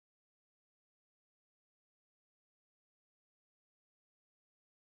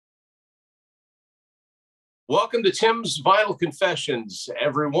Welcome to Tim's Vinyl Confessions,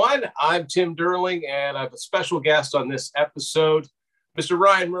 everyone. I'm Tim Derling, and I have a special guest on this episode, Mr.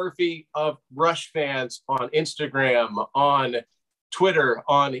 Ryan Murphy of RushFans on Instagram, on Twitter,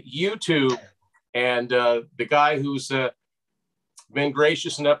 on YouTube, and the guy who's been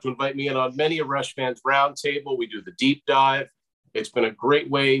gracious enough to invite me in on many a RushFans roundtable. We do the deep dive. It's been a great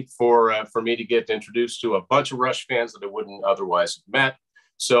way for me to get introduced to a bunch of RushFans that I wouldn't otherwise have met.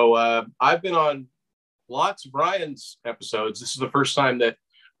 So I've been on lots of Ryan's episodes. This is the first time that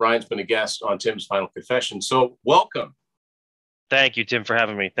Ryan's been a guest on Tim's Vinyl Confession. So welcome. Thank you, Tim, for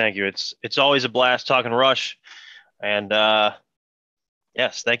having me. Thank you. It's always a blast talking Rush. And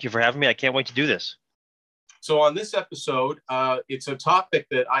yes, thank you for having me. I can't wait to do this. So on this episode, it's a topic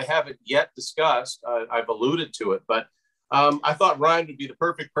that I haven't yet discussed. I've alluded to it, but I thought Ryan would be the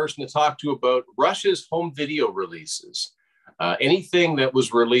perfect person to talk to about Rush's home video releases. Anything that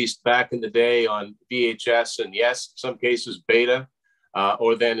was released back in the day on VHS and, yes, in some cases beta,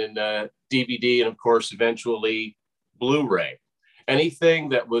 or then in DVD and, of course, eventually Blu-ray. Anything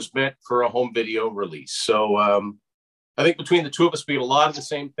that was meant for a home video release. So I think between the two of us, we had a lot of the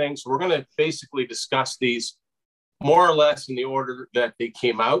same things. So we're going to basically discuss these more or less in the order that they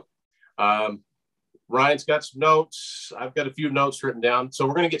came out. Ryan's got some notes. I've got a few notes written down. So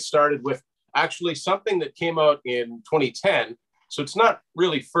we're going to get started with actually something that came out in 2010. So it's not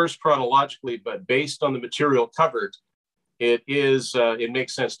really first chronologically, but based on the material covered, it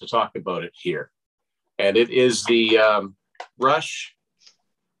makes sense to talk about it here. And it is the Rush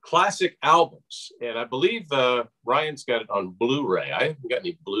classic albums. And I believe Ryan's got it on Blu-ray. I haven't got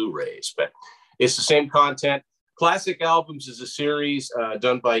any Blu-rays, but it's the same content. Classic Albums is a series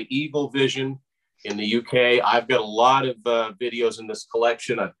done by Eagle Vision in the UK. I've got a lot of videos in this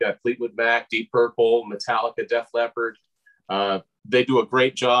collection. I've got Fleetwood Mac, Deep Purple, Metallica, Def Leppard. They do a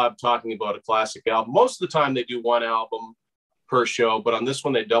great job talking about a classic album. Most of the time they do one album per show, but on this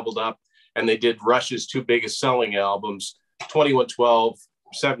one they doubled up and they did Rush's two biggest selling albums, 2112,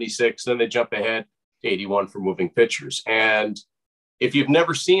 76, then they jump ahead to 81 for Moving Pictures. And if you've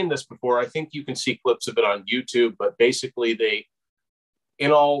never seen this before, I think you can see clips of it on YouTube, but basically they, in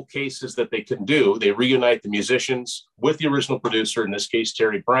all cases that they can do, they reunite the musicians with the original producer, in this case,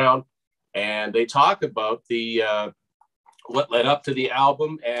 Terry Brown, and they talk about the what led up to the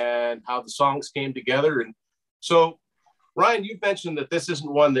album and how the songs came together. And so, Ryan, you've mentioned that this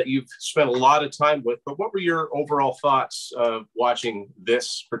isn't one that you've spent a lot of time with, but what were your overall thoughts of watching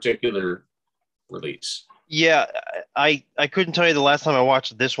this particular release? Yeah, I couldn't tell you the last time I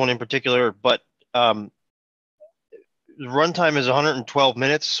watched this one in particular, but the runtime is 112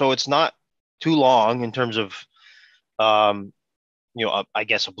 minutes, so it's not too long in terms of, I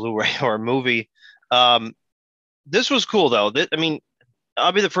guess a Blu-ray or a movie. This was cool, though.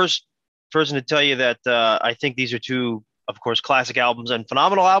 I'll be the first person to tell you that I think these are two, of course, classic albums and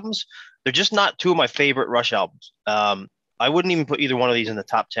phenomenal albums. They're just not two of my favorite Rush albums. I wouldn't even put either one of these in the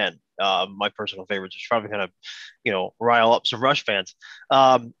top 10. My personal favorites, which is probably going to, rile up some Rush fans.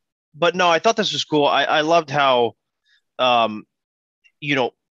 But no, I thought this was cool. I loved how,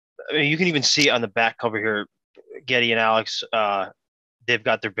 you can even see on the back cover here, Geddy and Alex, they've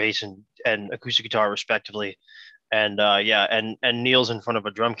got their bass and acoustic guitar respectively. And and Neil's in front of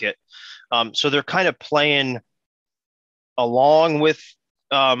a drum kit. So they're kind of playing along with,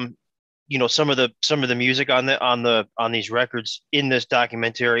 some of the music on these records in this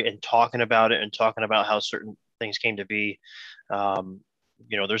documentary, and talking about it and talking about how certain things came to be.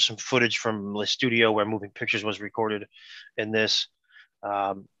 There's some footage from the studio where Moving Pictures was recorded in this.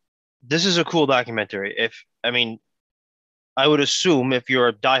 This is a cool documentary. I would assume if you're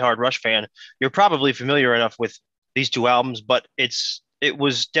a diehard Rush fan, you're probably familiar enough with these two albums, but it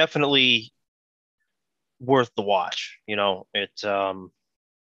was definitely worth the watch. It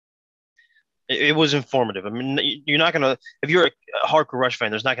was informative. You're not gonna, if you're a hardcore Rush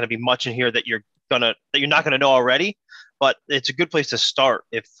fan, there's not gonna be much in here that you're not gonna know already. But it's a good place to start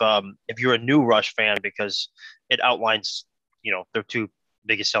if you're a new Rush fan, because it outlines their two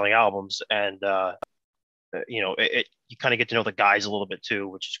biggest selling albums, and you kind of get to know the guys a little bit too,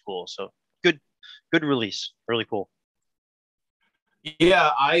 which is cool. So good release, really cool. Yeah,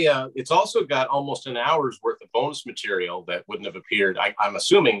 it's also got almost an hour's worth of bonus material that wouldn't have appeared. I'm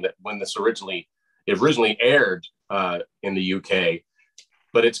assuming that when this originally aired in the UK,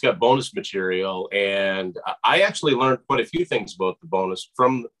 but it's got bonus material, and I actually learned quite a few things about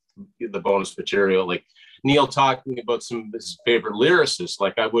from the bonus material, like Neil talking about some of his favorite lyricists.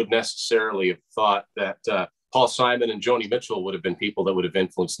 Like I wouldn't necessarily have thought that Paul Simon and Joni Mitchell would have been people that would have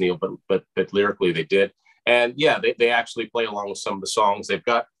influenced Neil, but lyrically they did. And yeah, they actually play along with some of the songs. They've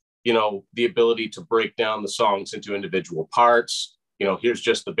got the ability to break down the songs into individual parts. Here's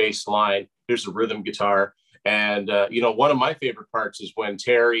just the bass line, here's the rhythm guitar. And, one of my favorite parts is when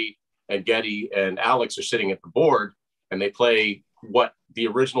Terry and Geddy and Alex are sitting at the board and they play what the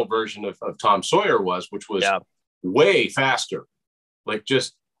original version of Tom Sawyer was, which was way faster, like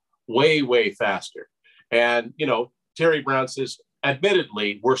just way, way faster. And, Terry Brown says,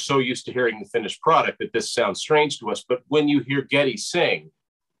 admittedly, we're so used to hearing the finished product that this sounds strange to us. But when you hear Geddy sing,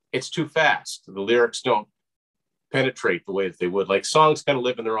 it's too fast. The lyrics don't penetrate the way that they would. Like, songs kind of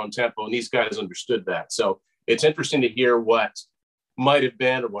live in their own tempo, and these guys understood that. So it's interesting to hear what might have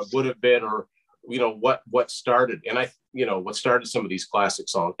been or what would have been, or what started, and what started some of these classic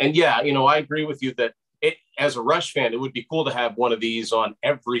songs. And I agree with you that as a Rush fan, it would be cool to have one of these on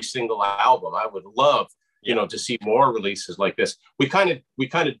every single album. I would love to see more releases like this. We kind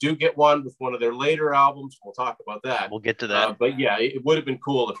of do get one with one of their later albums. We'll talk about that. We'll get to that. But it would have been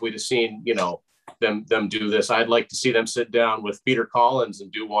cool if we'd have seen them do this. I'd like to see them sit down with Peter Collins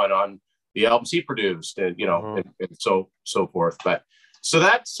and do one on the albums he produced, and and so forth. But so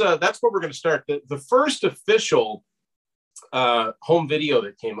that's where we're going to start. The first official home video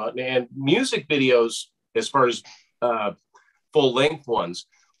that came out, and music videos as far as full length ones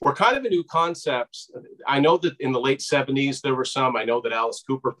were kind of a new concept. I know that in the late 70s there were some. I know that Alice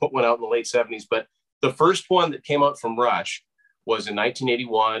Cooper put one out in the late 70s, but the first one that came out from Rush was in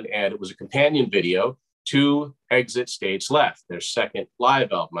 1981, and it was a companion video to Exit Stage Left, their second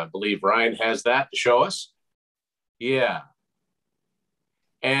live album. I believe Ryan has that to show us. Yeah.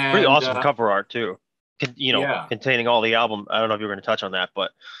 And pretty awesome cover art too. Containing all the album. I don't know if you're going to touch on that,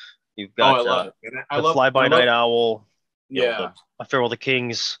 but you've got I love it. I the love Fly By Night Owl. Yeah. A Farewell to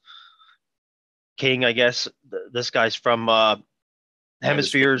Kings. King, I guess. This guy's from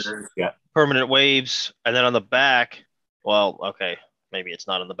Hemispheres. Yeah. Permanent Waves, and then on the back. Well, okay, maybe it's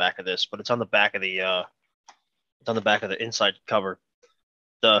not on the back of this, but it's on the back of the inside cover.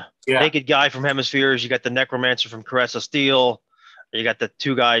 The naked guy from Hemispheres. You got the Necromancer from Caress of Steel. You got the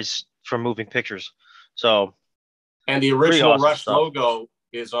two guys from Moving Pictures. So, and the original awesome Rush stuff. Logo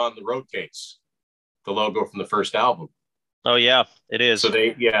is on the road case, the logo from the first album. Oh yeah, it is. So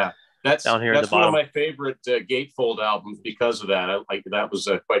that's down here. That's one of my favorite Gatefold albums because of that. That was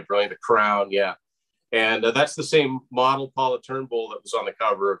quite brilliant. The Crown, yeah, and that's the same model Paula Turnbull that was on the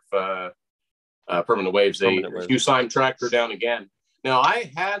cover of Permanent Waves. Hugh Syme tracked her down again. Now,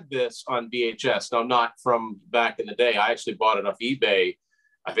 I had this on VHS. Now, not from back in the day. I actually bought it off eBay,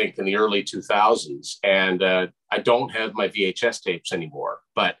 I think, in the early 2000s. And I don't have my VHS tapes anymore.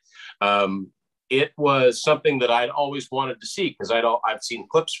 But it was something that I'd always wanted to see because I've seen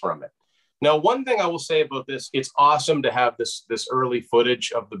clips from it. Now, one thing I will say about this, it's awesome to have this early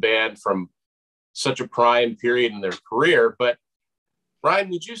footage of the band from such a prime period in their career. But,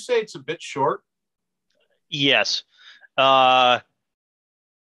 Ryan, would you say it's a bit short? Yes.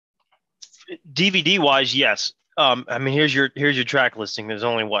 DVD wise, yes. I mean, here's your track listing. There's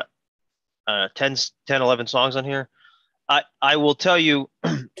only 10, 11 songs on here. I will tell you,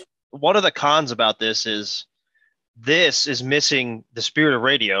 one of the cons about this is missing the Spirit of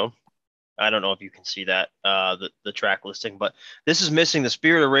Radio. I don't know if you can see that, the track listing, but this is missing the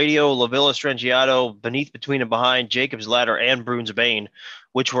Spirit of Radio, La Villa Strangiato, Beneath, Between and Behind, Jacob's Ladder, and Brune's Bane,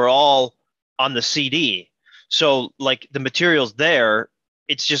 which were all on the CD. So like the material's there,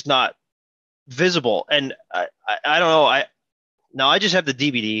 it's just not visible. And I don't know. I just have the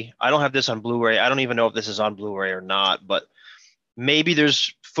DVD. I don't have this on Blu-ray. I don't even know if this is on Blu-ray or not, but maybe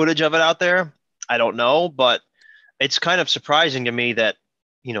there's footage of it out there. I don't know, but it's kind of surprising to me that,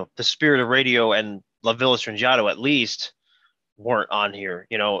 the Spirit of Radio and La Villa Strangiato at least weren't on here.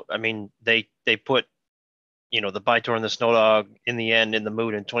 I mean, they put, the By-Tor and the Snow Dog, In the End, In the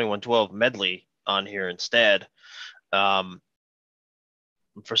Mood, and 2112 medley on here instead. For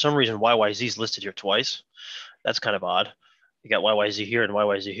some reason, YYZ's listed here twice. That's kind of odd. You got YYZ here and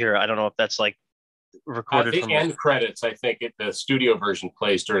YYZ here. I don't know if that's like recorded from the end credits. I think the studio version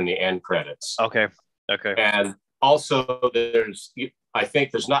plays during the end credits. Okay. And also, I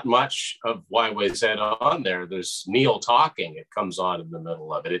think there's not much of YYZ on there. There's Neil talking. It comes on in the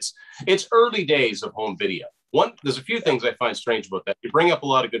middle of it. It's early days of home video. There's a few things I find strange about that. You bring up a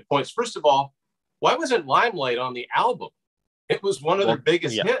lot of good points. First of all, why wasn't Limelight on the album? It was one of their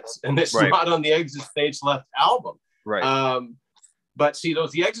biggest hits, and it's not on the Exit Stage Left album. Right. But see,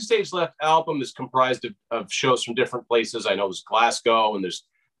 the Exit Stage Left album is comprised of shows from different places. I know there's Glasgow,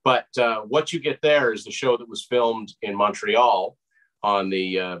 but what you get there is the show that was filmed in Montreal on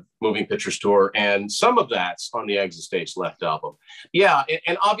the Moving Pictures tour, and some of that's on the Exit Stage Left album. Yeah,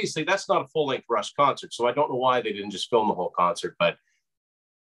 and obviously that's not a full-length Rush concert, so I don't know why they didn't just film the whole concert, but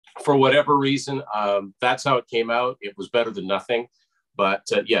for whatever reason, that's how it came out. It was better than nothing. But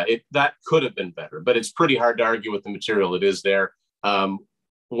yeah, that could have been better. But it's pretty hard to argue with the material that is there.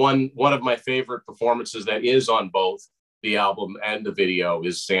 One of my favorite performances that is on both the album and the video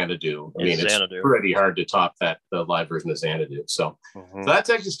is Xanadu. I mean, it's pretty hard to top that, the live version of Xanadu. So that's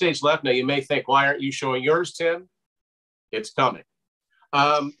Exit Stage Left. Now, you may think, why aren't you showing yours, Tim? It's coming.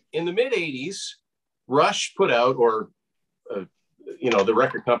 In the mid-'80s, Rush put out, or the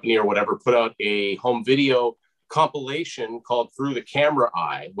record company or whatever, put out a home video compilation called Through the Camera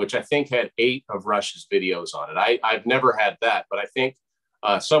Eye, which I think had 8 of Rush's videos on it. I've never had that, but I think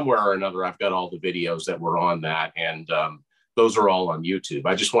somewhere or another, I've got all the videos that were on that, and those are all on YouTube.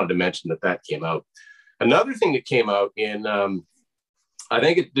 I just wanted to mention that came out. Another thing that came out in, I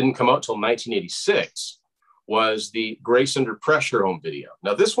think it didn't come out till 1986, was the Grace Under Pressure home video.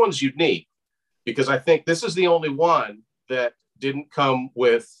 Now, this one's unique because I think this is the only one that didn't come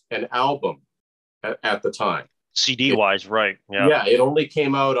with an album at the time. CD wise, right? Yeah, it only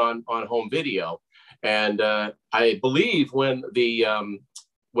came out on home video, and I believe when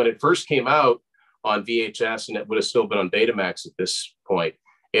it first came out on VHS, and it would have still been on Betamax at this point,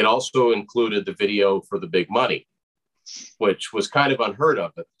 it also included the video for The Big Money, which was kind of unheard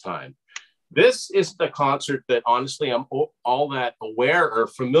of at the time. This is the concert that honestly I'm all that aware or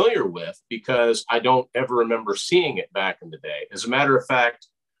familiar with, because I don't ever remember seeing it back in the day. As a matter of fact,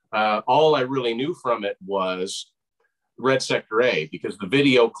 all I really knew from it was Red Sector A, because the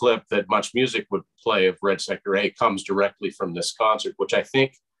video clip that Much Music would play of Red Sector A comes directly from this concert, which I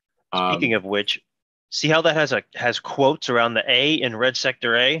think. Speaking of which, see how that has quotes around the A in Red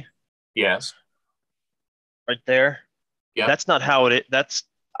Sector A? Yes. Right there. Yeah. That's not how it is. That's,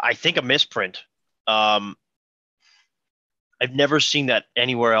 I think, a misprint. I've never seen that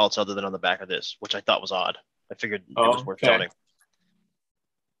anywhere else other than on the back of this, which I thought was odd. I figured it was worth noting.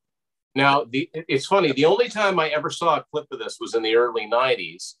 Now, it's funny. The only time I ever saw a clip of this was in the early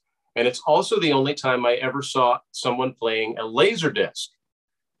 90s. And it's also the only time I ever saw someone playing a Laserdisc.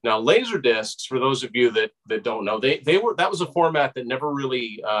 Now, Laserdiscs, for those of you that don't know, that was a format that never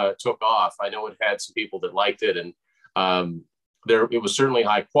really took off. I know it had some people that liked it, and it was certainly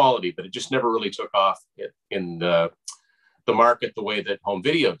high quality, but it just never really took off in the market the way that home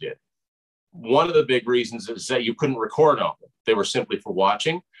video did. One of the big reasons is that you couldn't record on them. They were simply for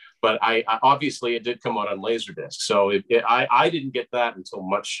watching. But I obviously it did come out on Laserdisc, so I didn't get that until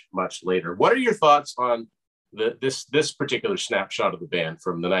much later. What are your thoughts on this particular snapshot of the band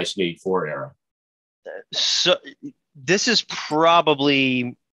from the 1984 era? So this is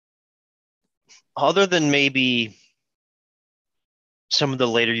probably, other than maybe some of the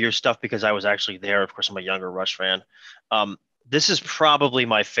later year stuff, because I was actually there. Of course, I'm a younger Rush fan. This is probably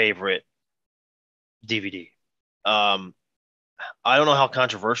my favorite DVD. I don't know how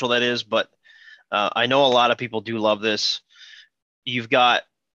controversial that is, but I know a lot of people do love this. You've got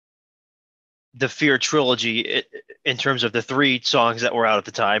the Fear trilogy in terms of the 3 songs that were out at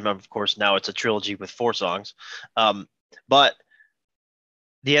the time. Of course, now it's a trilogy with 4 songs. But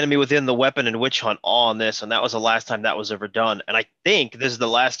The Enemy Within, The Weapon, and Witch Hunt all on this, and that was the last time that was ever done. And I think this is the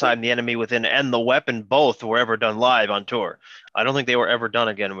last time The Enemy Within and The Weapon both were ever done live on tour. I don't think they were ever done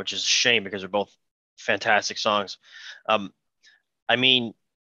again, which is a shame because they're both fantastic songs. I mean,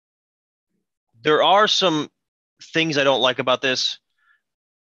 there are some things I don't like about this.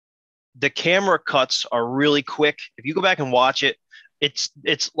 The camera cuts are really quick. If you go back and watch it, it's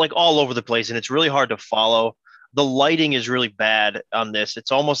like all over the place, and it's really hard to follow. The lighting is really bad on this.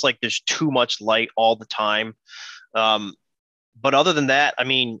 It's almost like there's too much light all the time. But other than that, I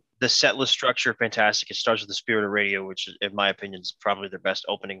mean, the set list structure, fantastic. It starts with The Spirit of Radio, which, in my opinion, is probably their best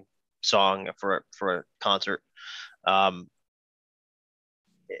opening song for a concert.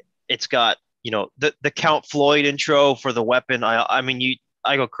 It's got, the Count Floyd intro for The Weapon.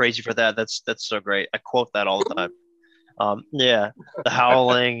 I go crazy for that. That's so great. I quote that all the time. Yeah, the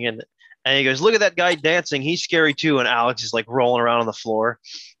howling, and he goes, "Look at that guy dancing. He's scary too." And Alex is like rolling around on the floor.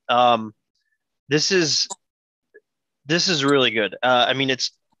 This is really good. I mean,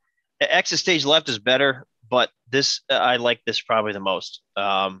 it's Exit Stage Left is better, but this I like this probably the most.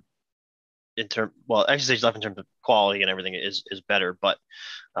 Exit Stage Left in terms of quality and everything is better, but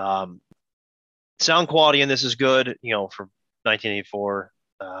sound quality in this is good. For 1984,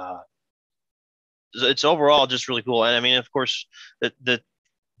 it's overall just really cool. And I mean, of course, the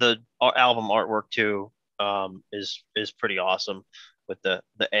album artwork too is pretty awesome with the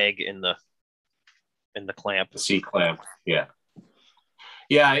egg in the clamp, the C clamp. Yeah.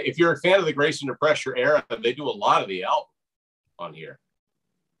 If you're a fan of the Grace Under Pressure era, they do a lot of the album on here.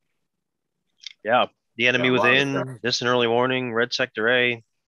 Yeah, The Enemy Within, Distant Early Warning, Red Sector A.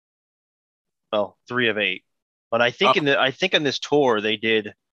 well, 3 of 8. But Oh, I think on this tour they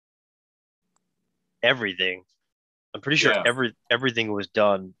did everything. I'm pretty sure yeah. everything was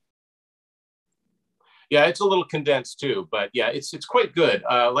done. Yeah, it's a little condensed too, but yeah, it's quite good.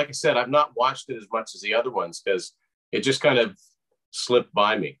 Like I said, I've not watched it as much as the other ones because it just kind of slipped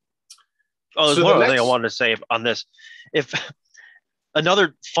by me. Oh, there's So one the other thing I next, wanted to say on this. If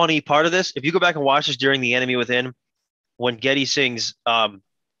another funny part of this, if you go back and watch this during The Enemy Within, when Getty sings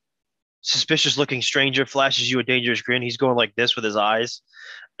 "Suspicious Looking Stranger flashes you a dangerous grin," he's going like this with his eyes.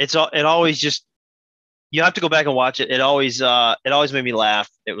 It always just you have to go back and watch it. It always made me laugh.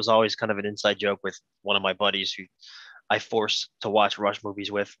 It was always kind of an inside joke with one of my buddies who I forced to watch Rush movies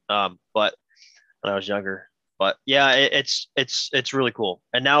with. But when I was younger. But yeah, it's really cool,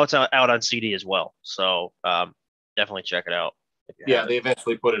 and now it's out on CD as well. So definitely check it out if you yeah, haven't. they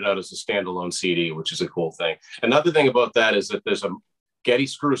eventually put it out as a standalone CD, which is a cool thing. Another thing about that is that there's a Getty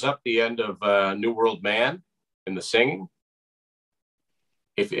screws up the end of New World Man in the singing.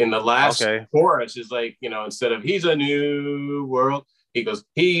 If in the last Okay. chorus is like, instead of he's a new world, he goes,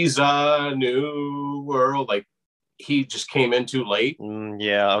 he's a new world. Like he just came in too late.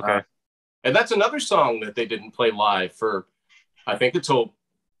 Yeah. Uh, Okay. and that's another song that they didn't play live for, I think, until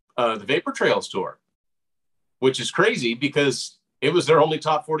the Vapor Trails tour, which is crazy because it was their only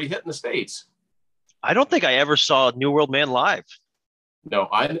top 40 hit in the States. I don't think I ever saw New World Man live. No,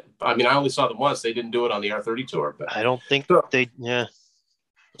 I mean, I only saw them once. They didn't do it on the R30 tour. But I don't think so, they. Yeah.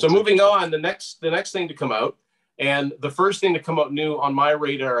 so That's moving interesting. on, the next thing to come out, and the first thing to come out new on my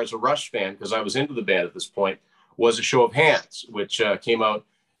radar as a Rush fan, because I was into the band at this point, was A Show of Hands, which came out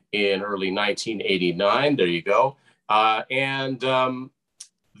in early 1989. There you go. And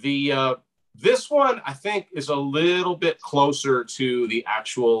the this one I think is a little bit closer to the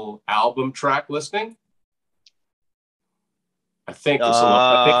actual album track listing. I think it's a little.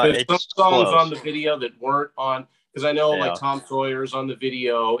 I think there's some It's songs on close. the video that weren't on because I know like Yeah. Tom Sawyer's on the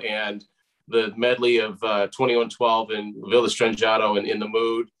video and the medley of 2112 and Villa Strangiato and In the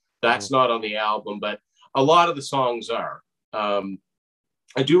Mood. Mhm. That's not on the album, but a lot of the songs are.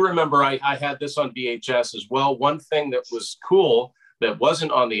 I do remember I had this on VHS as well. One thing that was cool that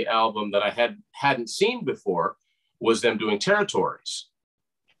wasn't on the album that I hadn't seen before was them doing territories.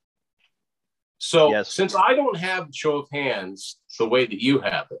 So Yes. since I don't have Show of Hands the way that you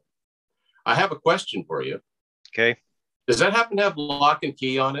have it, I have a question for you. Okay. Does that happen to have Lock and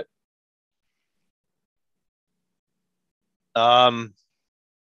Key on it? Um.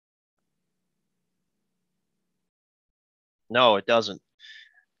 No, it doesn't.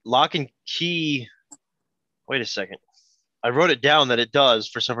 Lock and Key. Wait a second. I wrote it down that it does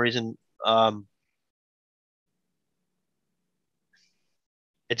for some reason. Um.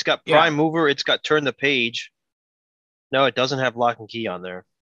 It's got Yeah. Prime Mover. It's got Turn the Page. No, it doesn't have Lock and Key on there,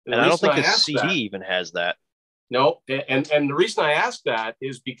 The and I don't reason think I the asked CD that, even has that. no, and the reason I asked that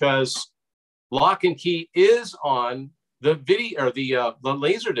is because Lock and Key is on the video or the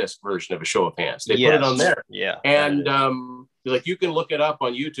Laserdisc version of A Show of Hands. They put it on Yes. there, Yeah, that it and is. like you can look it up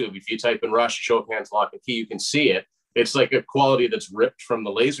on YouTube if you type in Rush Show of Hands Lock and Key, you can see it. It's like a quality that's ripped from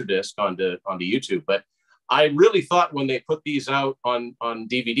the Laserdisc onto YouTube, but I really thought when they put these out on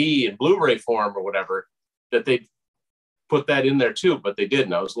DVD and Blu-ray form or whatever that they'd put that in there too, but they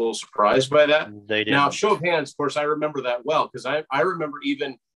didn't. I was a little surprised by that. They Now, didn't. Show of Hands, of course, I remember that well because I remember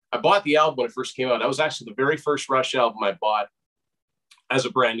even I bought the album when it first came out. That was actually the very first Rush album I bought as a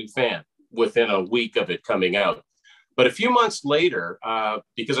brand new fan within a week of it coming out. But a few months later,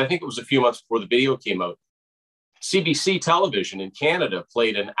 because I think it was a few months before the video came out, CBC television in Canada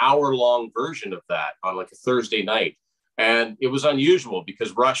played an hour-long version of that on like a Thursday night. And it was unusual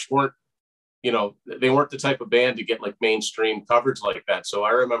because Rush weren't, they weren't the type of band to get like mainstream coverage like that. So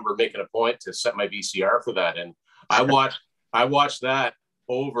I remember making a point to set my VCR for that. And I watched I watched that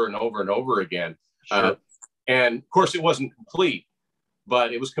over and over and over again. Uh, Sure. and of course it wasn't complete,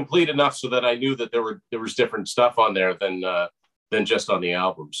 but it was complete enough so that I knew that there was different stuff on there than just on the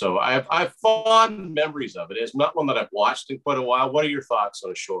album. So I have fond memories of it. It's not one that I've watched in quite a while. What are your thoughts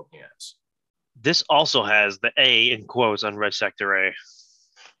on A Show of Hands? This also has the A in quotes on Red Sector A.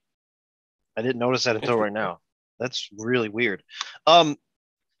 I didn't notice that until right now. That's really weird. Um,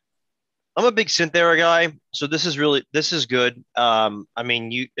 I'm a big synth era guy, so this is good. I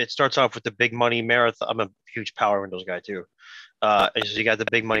mean, it starts off with the Big Money Marathon. I'm a huge Power Windows guy too. So you got the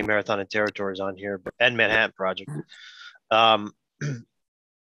Big Money Marathon and Territories on here, and Manhattan Project. Um,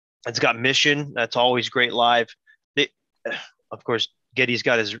 it's got Mission. That's always great live. They, of course, Getty's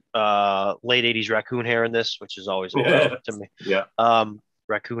got his late '80s raccoon hair in this, which is always interesting to me. Yeah.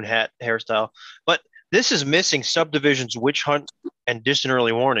 Raccoon hat hairstyle. But this is missing Subdivision's Witch Hunt and Distant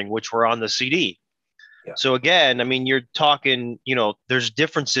Early Warning, which were on the CD. Yeah. So again, I mean, you're talking, there's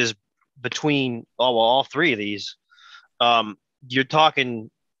differences between all three of these. You're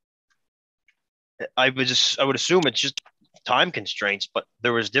talking, I would assume it's just time constraints, but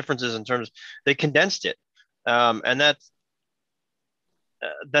there was differences in terms they condensed it, and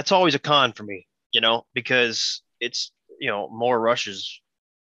that's always a con for me, because it's more rushes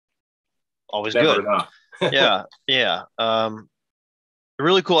always Never good. enough. Yeah, yeah.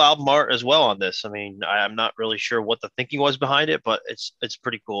 Really cool album art as well on this. I mean, I'm not really sure what the thinking was behind it, but it's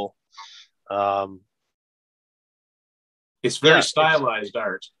pretty cool. It's very stylized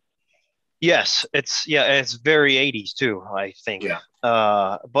art. Yes, it's very 80s too, I think. Yeah.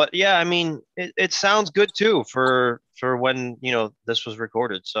 But yeah, I mean, it sounds good too for when this was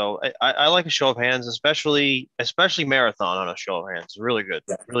recorded. So I like a show of hands, especially Marathon on a show of hands. Really good,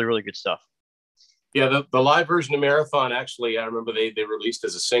 really really good stuff. Yeah, the live version of Marathon, actually, I remember they released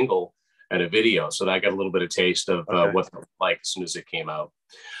as a single and a video, so that I got a little bit of taste of what it was like as soon as it came out.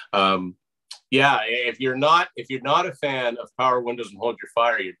 Yeah, if you're not a fan of Power Windows and Hold Your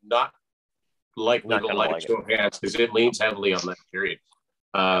Fire, you're not likely to like Show of Hands, because it leans heavily on that period.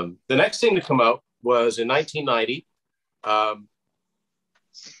 The next thing to come out was in 1990.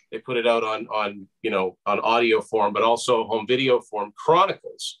 They put it out on audio form, but also home video form,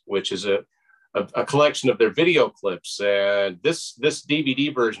 Chronicles, which is a collection of their video clips. And this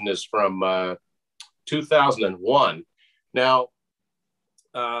DVD version is from 2001. Now,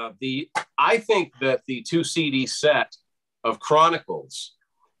 I think that the 2 CD set of Chronicles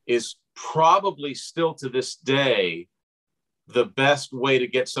is probably still to this day the best way to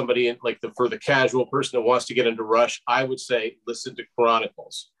get somebody in, for the casual person that wants to get into Rush. I would say listen to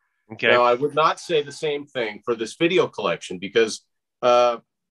Chronicles. Okay. Now, I would not say the same thing for this video collection, because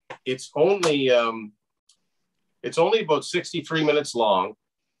it's only about 63 minutes long.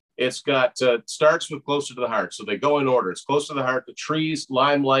 It's got starts with Closer to the Heart, so they go in order. It's Closer to the Heart, The Trees,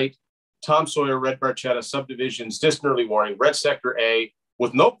 Limelight, Tom Sawyer, Red Barchetta, Subdivisions, Distant Early Warning, Red Sector A,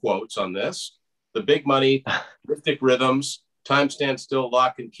 with no quotes on this, The Big Money, Mystic Rhythms, Time Stands Still,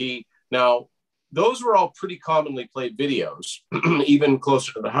 Lock and Key. Now, those were all pretty commonly played videos, even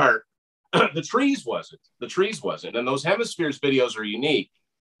Closer to the Heart. The Trees wasn't. And those Hemispheres videos are unique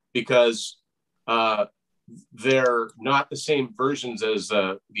because they're not the same versions as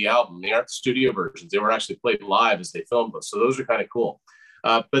the album. They aren't the studio versions. They were actually played live as they filmed them. So those are kind of cool.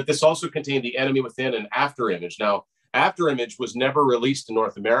 But this also contained The Enemy Within and After Image. Now, After Image was never released in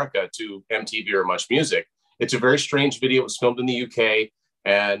North America to MTV or Much Music. It's a very strange video. It was filmed in the UK,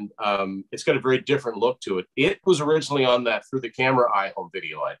 and it's got a very different look to it. It was originally on that Through the Camera Eye home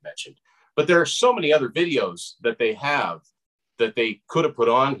video I mentioned. But there are so many other videos that they have that they could have put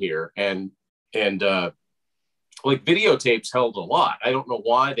on here, and videotapes held a lot. I don't know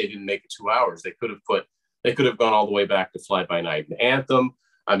why they didn't make it 2 hours. They could have gone all the way back to Fly By Night and Anthem.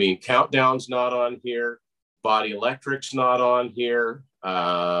 I mean, Countdown's not on here. Body Electric's not on here.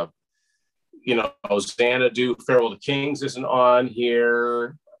 Xanadu, Farewell to Kings isn't on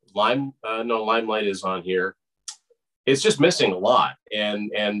here. Limelight is on here. It's just missing a lot,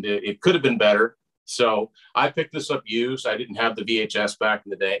 and it could have been better. So I picked this up used. I didn't have the VHS back in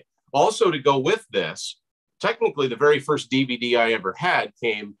the day. Also, to go with this, technically the very first DVD I ever had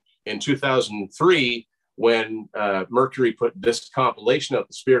came in 2003 when Mercury put this compilation out,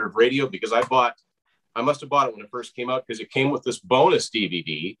 The Spirit of Radio, because I must have bought it when it first came out, because it came with this bonus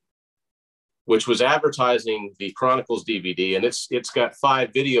DVD, which was advertising the Chronicles DVD, and it's got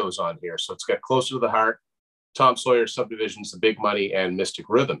 5 videos on here. So it's got Closer to the Heart, Tom Sawyer, Subdivisions, The Big Money, and Mystic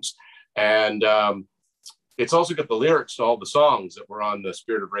Rhythms. And it's also got the lyrics to all the songs that were on the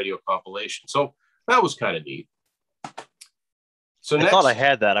Spirit of Radio compilation. So that was kind of neat. So I thought I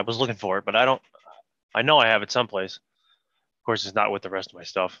had that. I was looking for it, but I don't. I know I have it someplace. Of course, it's not with the rest of my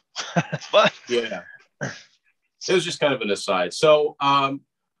stuff. But yeah, it was just kind of an aside. So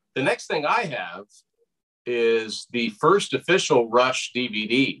the next thing I have is the first official Rush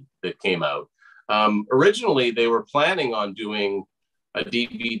DVD that came out. Originally, they were planning on doing a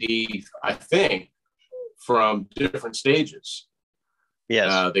DVD, I think, from different stages.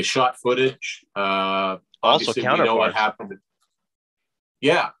 Yes. They shot footage. Also, we know what happened.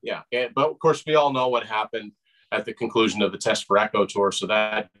 Yeah. But of course, we all know what happened at the conclusion of the Test for Echo tour. So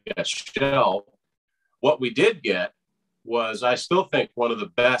that got shelved. What we did get was, I still think, one of the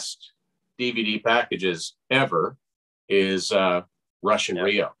best DVD packages ever is Rush in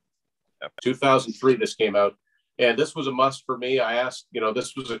Rio. 2003, this came out. And this was a must for me. I asked,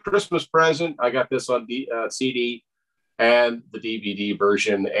 this was a Christmas present. I got this on CD and the DVD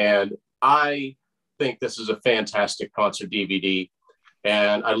version. And think this is a fantastic concert DVD.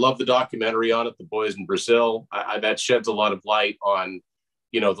 And I love the documentary on it, The Boys in Brazil. That sheds a lot of light on,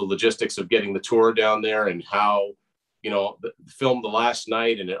 the logistics of getting the tour down there and how, filmed the last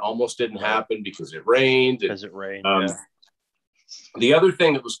night and it almost didn't happen because it rained. Because it rained, yeah. The other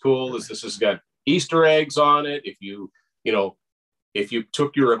thing that was cool is this has got Easter eggs on it. If you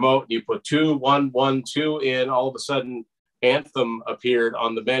took your remote and you put 2, 1, 1, 2 in, all of a sudden Anthem appeared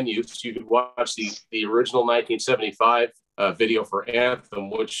on the menu. So you could watch the original 1975 video for Anthem,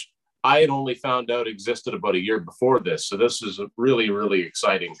 which I had only found out existed about a year before this. So this is a really, really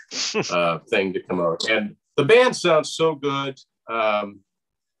exciting thing to come out. And the band sounds so good. They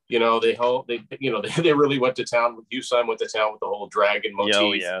really went to town. Usain went to town with the whole dragon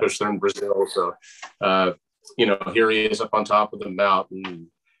motif, push through in Brazil. So, here he is up on top of the mountain.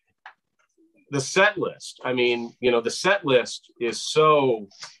 The set list. The set list is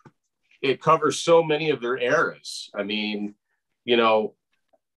it covers so many of their eras.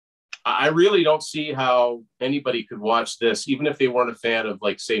 I really don't see how anybody could watch this, even if they weren't a fan of,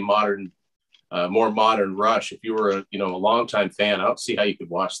 like, say, more modern Rush. If you were a longtime fan, I don't see how you could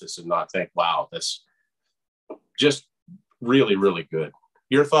watch this and not think, wow, this just really, really good.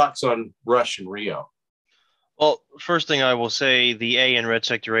 Your thoughts on Rush and Rio? Well, first thing I will say, the A in Red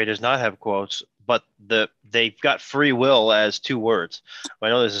Sector 8 does not have quotes, but they've got free will as 2 words. I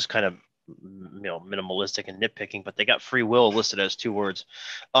know this is kind of minimalistic and nitpicking, but they got free will listed as 2 words,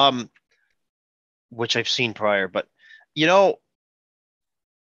 which I've seen prior. But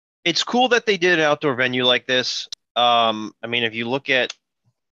it's cool that they did an outdoor venue like this. If you look at,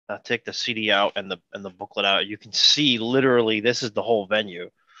 take the CD out and the booklet out, you can see literally this is the whole venue.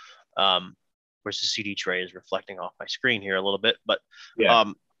 Whereas the CD tray is reflecting off my screen here a little bit, but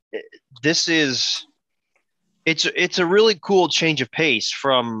it's a really cool change of pace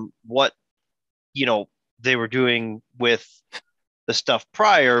from what they were doing with the stuff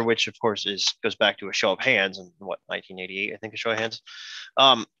prior, which of course goes back to A Show of Hands and 1988, I think, A Show of Hands.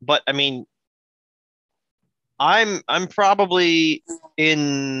 But I'm probably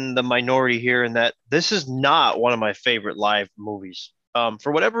in the minority here in that this is not one of my favorite live movies.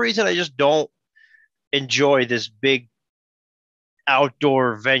 For whatever reason, I just don't enjoy this big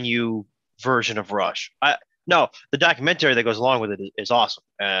outdoor venue version of Rush. No, the documentary that goes along with it is awesome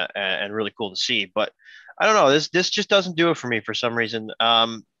and really cool to see. But I don't know, this just doesn't do it for me for some reason.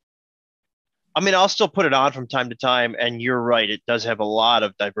 I'll still put it on from time to time, and you're right, it does have a lot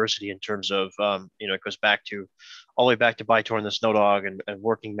of diversity in terms of it goes back to all the way back to By Tor and the Snow Dog and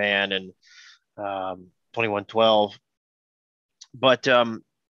Working Man and 2112. But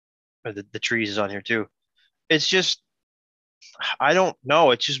the Trees is on here too. It's just, I don't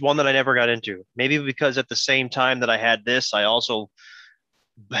know. It's just one that I never got into. Maybe because at the same time that I had this, I also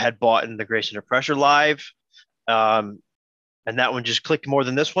had bought in The Grace Under Pressure live. And that one just clicked more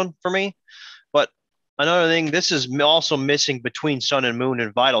than this one for me. But another thing, this is also missing Between Sun and Moon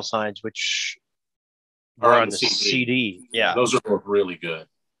and Vital Signs, which were on the CD. Yeah. Those are both really good.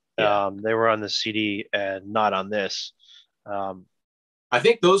 Yeah. They were on the CD and not on this. I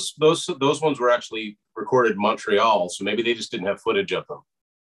think those ones were actually recorded in Montreal, so maybe they just didn't have footage of them.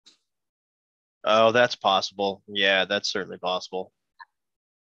 Oh, that's possible. Yeah, that's certainly possible.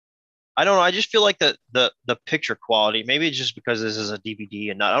 I don't know. I just feel like the picture quality, maybe it's just because this is a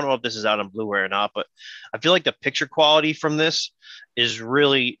DVD and I don't know if this is out on Blu-ray or not, but I feel like the picture quality from this is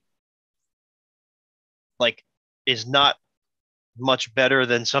really is not much better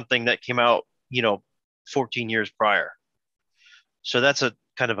than something that came out, 14 years prior. So that's a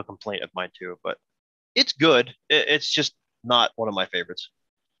kind of a complaint of mine too, but it's good. It's just not one of my favorites.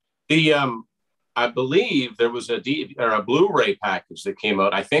 I believe there was a Blu-ray package that came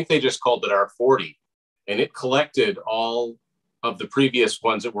out. I think they just called it R40, and it collected all of the previous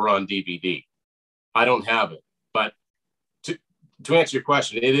ones that were on DVD. I don't have it, but to answer your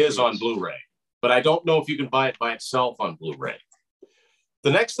question, it is on Blu-ray, but I don't know if you can buy it by itself on Blu-ray. The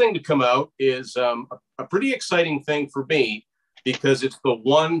next thing to come out is a pretty exciting thing for me, because it's the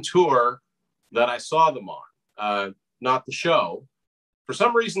one tour that I saw them on, not the show. For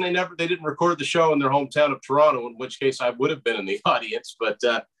some reason, they didn't record the show in their hometown of Toronto, in which case I would have been in the audience, but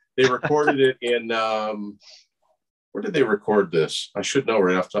they recorded it in, where did they record this? I should know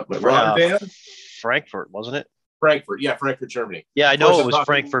right off the top of my head. Rotterdam? Frankfurt, wasn't it? Frankfurt, Germany. Yeah, I know it was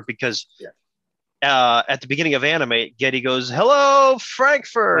Frankfurt because at the beginning of Anime, Getty goes, "Hello,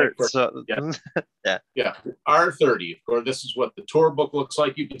 Frankfurt." So, yeah. R30. Of course, this is what the tour book looks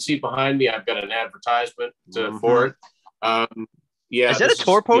like. You can see behind me, I've got an advertisement for it. Yeah, Is that a this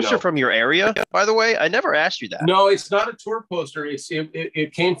tour is, you poster know, from your area, by the way? I never asked you that. no, it's not a tour poster.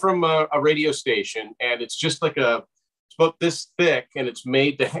 It came from a radio station, and it's just like it's about this thick, and it's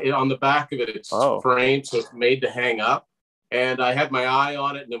made to on the back of it. It's Oh, framed, so it's made to hang up. And I had my eye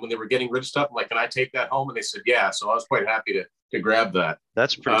on it, and then when they were getting rid of stuff, I'm like, "Can I take that home?" And they said, "Yeah." So I was quite happy to grab that.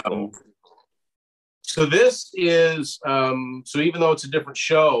 that's pretty Um, cool. so this is so even though it's a different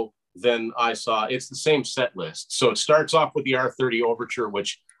show than I saw, it's the same set list. So it starts off with the R30 Overture,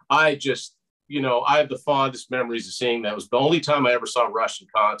 which I just, I have the fondest memories of seeing that. It was the only time I ever saw Rush in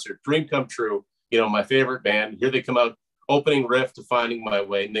concert. Dream come true. My favorite band. Here they come out, opening riff to Finding My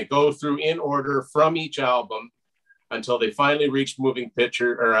Way, and they go through in order from each album until they finally reach Moving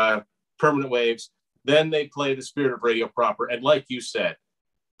Picture or Permanent Waves. Then they play The Spirit of Radio proper, and like you said,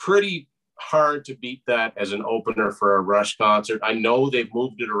 pretty hard to beat that as an opener for a Rush concert. I know they've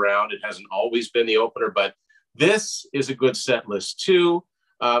moved it around. It hasn't always been the opener, but this is a good set list too.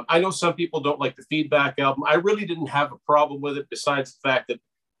 I know some people don't like the Feedback album. I really didn't have a problem with it, besides the fact that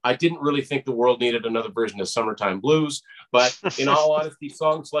I didn't really think the world needed another version of Summertime Blues. But in all honesty,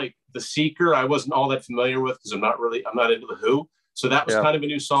 songs like The Seeker, I wasn't all that familiar with because I'm not into The Who. So that was Yeah. kind of a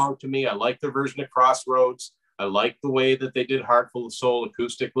new song to me. I like their version of Crossroads. I like the way that they did Heartful of Soul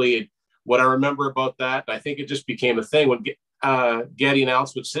acoustically. What I remember about that, I think it just became a thing when Geddy and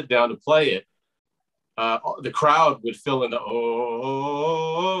Alice would sit down to play it. The crowd would fill in the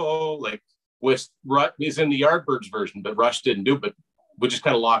like with Rush is in the Yardbirds version, but Rush didn't do. But we just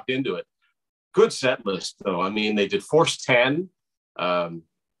kind of locked into it. Good set list though. I mean, they did Force 10.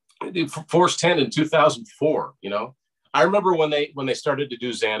 Force 10 in 2004. I remember when they started to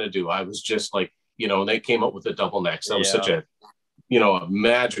do Xanadu. I was just like, and they came up with the double necks. That was such a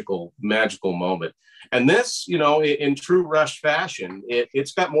magical moment. And this, in true Rush fashion,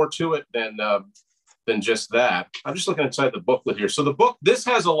 it's got more to it than just that. I'm just looking inside the booklet here. So the book, this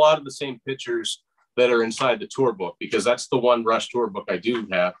has a lot of the same pictures that are inside the tour book, because that's the one Rush tour book I do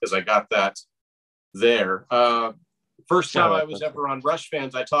have, because I got that there. First time I was ever on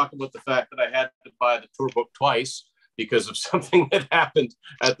RushFans, I talked about the fact that I had to buy the tour book twice because of something that happened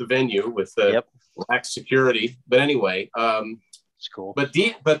at the venue with lax security. But anyway, it's cool. But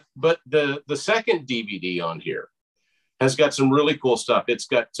the second DVD on here has got some really cool stuff. It's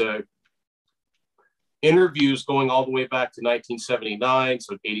got interviews going all the way back to 1979,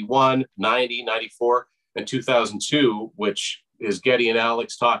 so 81, 90, 94, and 2002, which is Geddy and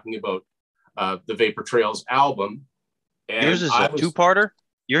Alex talking about the Vapor Trails album. And yours is a two-parter?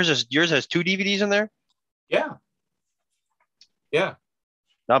 Yours has two DVDs in there? Yeah. Yeah.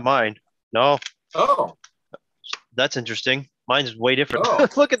 Not mine. No. Oh. That's interesting. Mine's way different. Oh.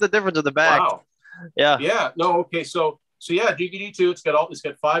 Look at the difference in the back. Wow. Yeah. Yeah. No, okay. So yeah, DVD 2, it's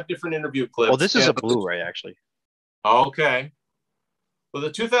got 5 different interview clips. Well, this is a Blu-ray, actually. Okay. Well,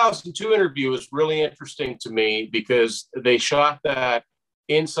 the 2002 interview is really interesting to me because they shot that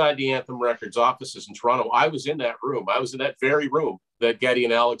inside the Anthem Records offices in Toronto. I was in that room. I was in that very room that Geddy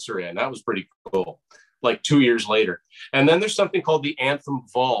and Alex are in. That was pretty cool. Like 2 years later. And then there's something called the Anthem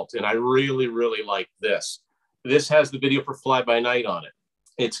Vault, and I really, really like this. This has the video for Fly By Night on it.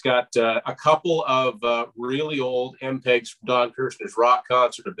 It's got a couple of really old MPEGs from Don Kirshner's rock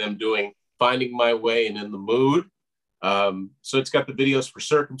concert of them doing Finding My Way and In the Mood. So it's got the videos for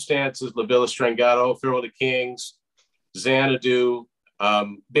Circumstances, La Villa Strangado, Thrill of the Kings, Xanadu.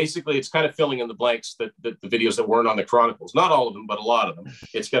 Basically, it's kind of filling in the blanks that the videos that weren't on the Chronicles. Not all of them, but a lot of them.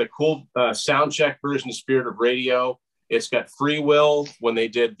 It's got a cool sound check version of Spirit of Radio. It's got Free Will when they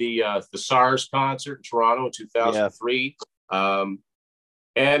did the SARS concert in Toronto in 2003. Yeah.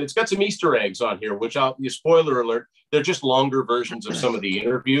 And it's got some Easter eggs on here, which spoiler alert, they're just longer versions of some of the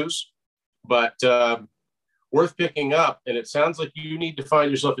interviews, but worth picking up. And it sounds like you need to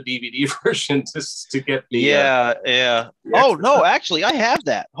find yourself a DVD version to get the. Yeah. Oh, no, actually, I have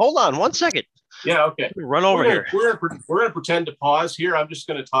that. Hold on 1 second. Yeah, okay. Run over here. We're going to pretend to pause here. I'm just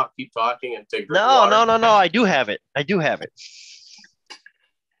going to keep talking and take. No. I do have it. I do have it.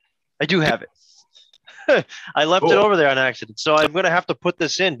 I left it over there on accident, so I'm going to have to put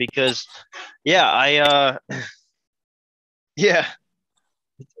this in because, I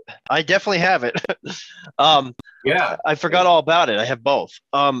definitely have it. I forgot all about it. I have both.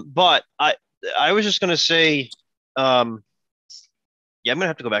 But I was just going to say, I'm going to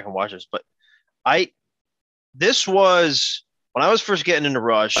have to go back and watch this. But this was when I was first getting into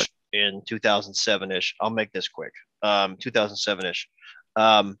Rush in 2007-ish. I'll make this quick. 2007-ish.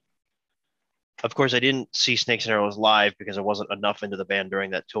 Of course, I didn't see Snakes and Arrows live because I wasn't enough into the band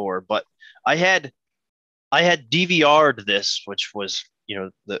during that tour. But I had DVR'd this, which was,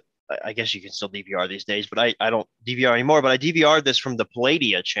 I guess you can still DVR these days, but I don't DVR anymore. But I DVR'd this from the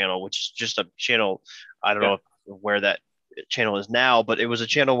Palladia channel, which is just a channel. I don't know where that channel is now, but it was a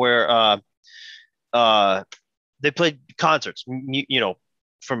channel where they played concerts,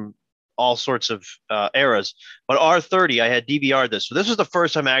 from all sorts of eras. But R30, I had DVR'd this, so this was the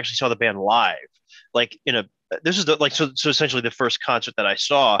first time I actually saw the band live. Like this is so essentially the first concert that I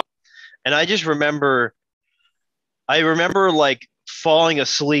saw, and I just remember. I remember like falling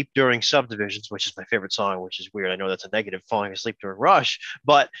asleep during Subdivisions, which is my favorite song, which is weird. I know that's a negative, falling asleep during Rush,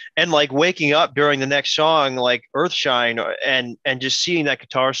 and like waking up during the next song, like Earthshine, and just seeing that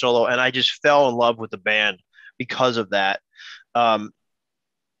guitar solo. And I just fell in love with the band because of that.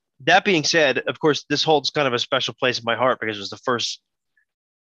 That being said, of course, this holds kind of a special place in my heart because it was the first,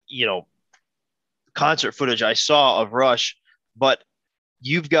 concert footage I saw of Rush. But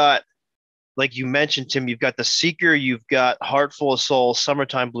you've got, like you mentioned, Tim, you've got The Seeker, you've got Heart Full of Soul,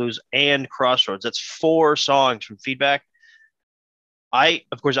 Summertime Blues, and Crossroads. That's 4 songs from Feedback.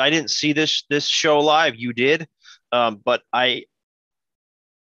 Of course, I didn't see this show live. You did, but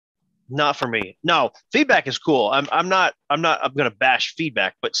not for me. No, Feedback is cool. I'm gonna bash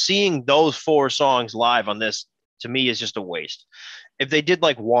Feedback, but seeing those 4 songs live on this to me is just a waste. If they did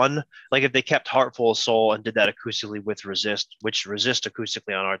like one, like if they kept Heartful of Soul and did that acoustically with Resist, which Resist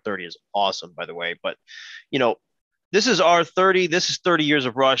acoustically on R30 is awesome, by the way. But, this is R30. This is 30 years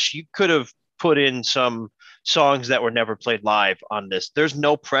of Rush. You could have put in some songs that were never played live on this. There's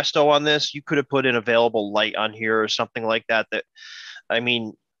no Presto on this. You could have put in Available Light on here or something like that. I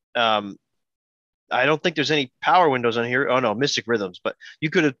don't think there's any Power Windows on here. Oh, no, Mystic Rhythms. But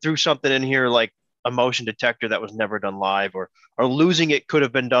you could have threw something in here like a Motion Detector that was never done live, or Losing It could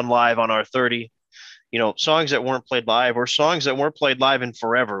have been done live on R30. Songs that weren't played live, or songs that weren't played live in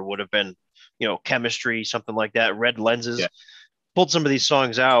forever would have been, Chemistry, something like that. Red Lenses. Pulled some of these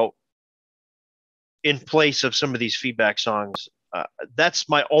songs out in place of some of these Feedback songs. That's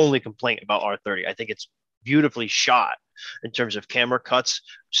my only complaint about R30. I think it's beautifully shot in terms of camera cuts,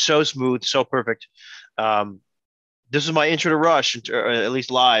 so smooth, so perfect. This is my intro to Rush, at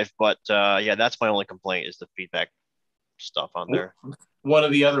least live. But that's my only complaint is the Feedback stuff on there. One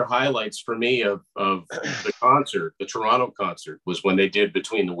of the other highlights for me of the concert, the Toronto concert, was when they did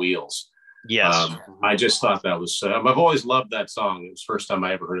Between the Wheels. Yes. I just thought that was, I've always loved that song. It was the first time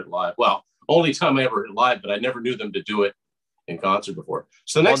I ever heard it live. Well, only time I ever heard it live, but I never knew them to do it in concert before.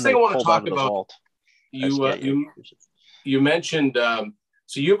 So the next thing I want to talk about, you mentioned,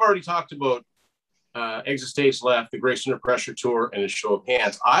 so you've already talked about Exit Stage Left, the Grace Under Pressure tour, and A Show of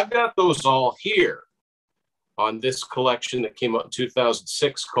Hands. I've got those all here on this collection that came out in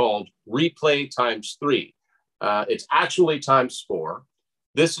 2006 called Replay ×3. It's actually ×4.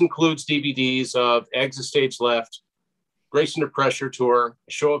 This includes DVDs of Exit Stage Left, Grace Under Pressure tour,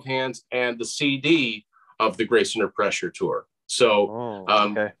 A Show of Hands, and the CD of the Grace Under Pressure tour. So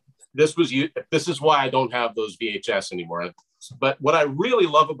this is why I don't have those VHS anymore. But what I really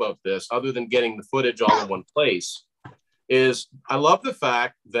love about this, other than getting the footage all in one place, is I love the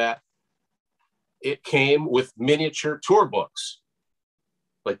fact that it came with miniature tour books,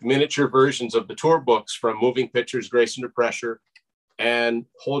 like miniature versions of the tour books from Moving Pictures, Grace Under Pressure, and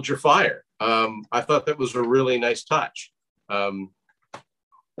Hold Your Fire. I thought that was a really nice touch. But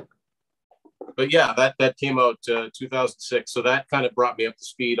yeah, that came out 2006. So that kind of brought me up to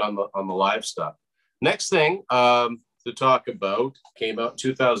speed on the live stuff. Next thing to talk about came out in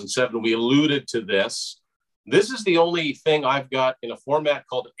 2007. We alluded to this. This is the only thing I've got in a format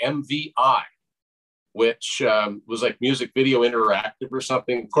called MVI, which was like Music Video Interactive or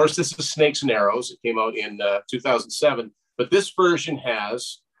something. Of course, this is Snakes and Arrows. It came out in 2007. But this version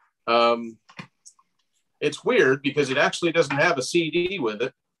has, it's weird because it actually doesn't have a CD with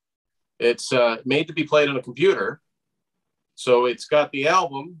it. It's made to be played on a computer. So it's got the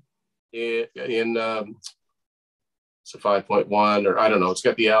album in it's a 5.1, or I don't know. It's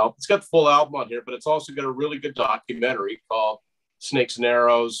got the full album on here, but it's also got a really good documentary called Snakes and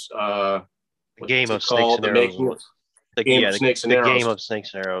Arrows. The Game of Snakes and Arrows. The Game of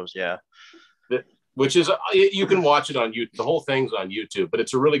Snakes and Arrows, yeah. Which is, you can watch it on YouTube. The whole thing's on YouTube, but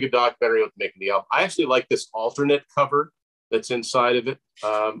it's a really good documentary with making the album. I actually like this alternate cover that's inside of it.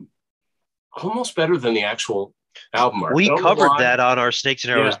 Almost better than the actual album art. We covered that on our Snakes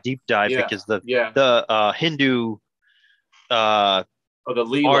and Arrows deep dive because the Hindu or the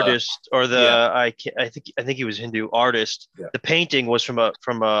Leela artist, or the I think he was Hindu artist. Yeah. The painting was from a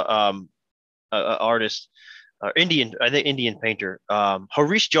artist, Indian painter,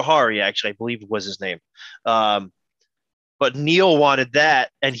 Harish Johari, actually, I believe was his name. But Neil wanted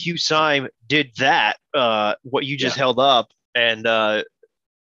that, and Hugh Syme did that. What you just held up, and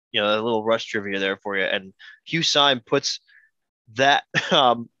a little Rush trivia there for you. And Hugh Syme puts that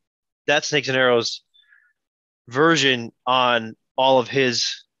that Snakes and Arrows version on all of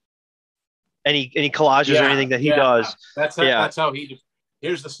his any collages or anything that he does. That's how he.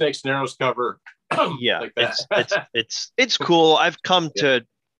 Here's the Snakes and Arrows cover. Yeah, like that. it's cool. I've come to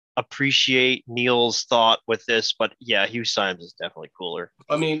appreciate Neil's thought with this, but yeah, Hugh Symes is definitely cooler.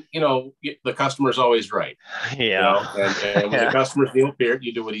 I mean, the customer's always right. Yeah. And when the customer's Neil Peart,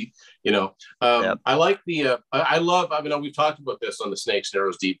 you do what he, Yep. I like I love, we've talked about this on the Snakes and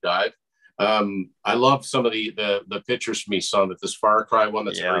Arrows deep dive. I love some of the pictures from each song, that this Far Cry one,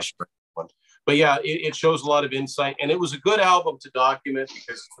 that's a very strange one. But yeah, it shows a lot of insight, and it was a good album to document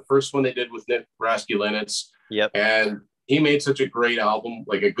because it's the first one they did with Nick Raskulinecz. Yep. And he made such a great album,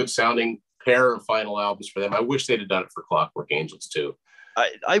 like a good sounding pair of final albums for them. I wish they'd have done it for Clockwork Angels too.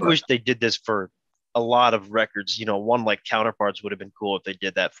 I wish they did this for a lot of records. One like Counterparts would have been cool if they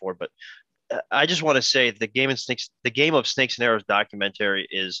did that for. But I just want to say the Game of Snakes and Arrows documentary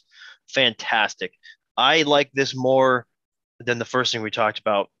is fantastic. I like this more than the first thing we talked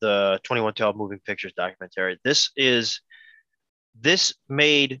about, the 2112 Moving Pictures documentary. This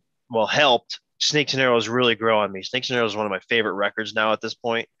helped Snakes and Arrows really grow on me. Snakes and Arrows is one of my favorite records now at this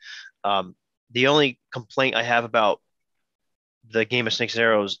point. The only complaint I have about the Game of Snakes and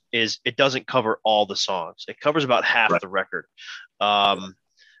Arrows is it doesn't cover all the songs. It covers about half the record. But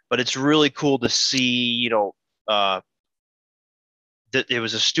it's really cool to see, that it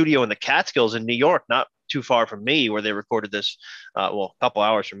was a studio in the Catskills in New York, not too far from me, where they recorded this, a couple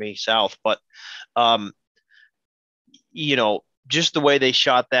hours from me south. But, just the way they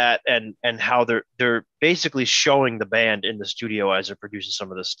shot that and how they're basically showing the band in the studio as they're producing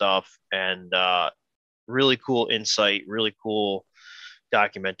some of the stuff, and really cool insight, really cool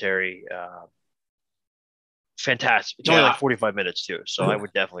documentary. Fantastic. It's only like 45 minutes too, so I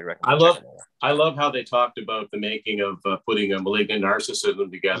would definitely recommend. I love how they talked about the making of putting a Malignant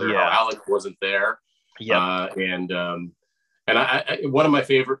Narcissism together. Yeah. How Alex wasn't there. Yeah. And I one of my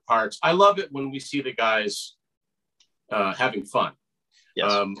favorite parts. I love it when we see the guys having fun.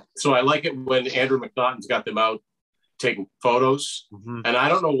 Yes. So I like it when Andrew McNaughton's got them out taking photos. Mm-hmm. And I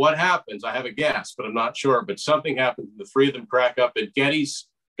don't know what happens. I have a guess, but I'm not sure. But something happens. The three of them crack up, and Geddy's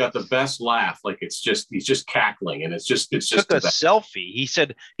got the best laugh. Like he's just cackling, and it's just took a selfie.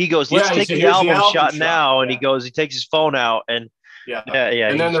 He goes, let's take the album shot now. And he takes his phone out, and yeah.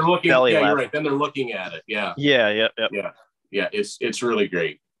 And then they're looking. Yeah, you're right. Then they're looking at it. Yeah. Yeah. It's really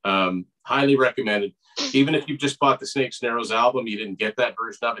great. Highly recommended. Even if you've just bought the Snakes and Arrows album, you didn't get that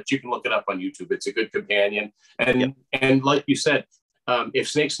version of it, you can look it up on YouTube. It's a good companion. And like you said, if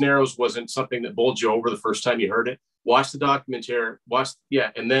Snakes and Arrows wasn't something that bowled you over the first time you heard it, watch the documentary,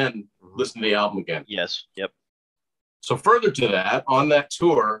 and then listen to the album again. Yes. Yep. So further to that, on that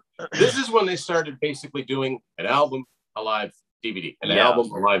tour, this is when they started basically doing an album, a live DVD, an album,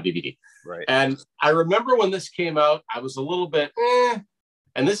 a live DVD. Right. And I remember when this came out, I was a little bit,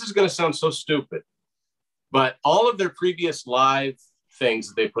 and this is going to sound so stupid, but all of their previous live things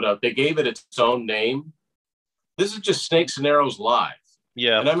that they put out, they gave it its own name. This is just Snakes and Arrows Live.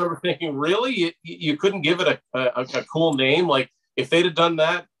 Yeah. And I remember thinking, really? You couldn't give it a cool name? Like, if they'd have done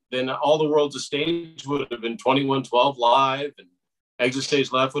that, then All the World's a Stage would have been 2112 Live, and Exit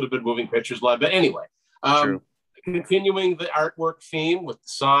Stage Left would have been Moving Pictures Live. But anyway, continuing the artwork theme with the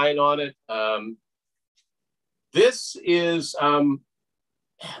sign on it. This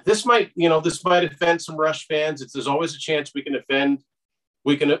might offend some Rush fans. There's always a chance we can offend.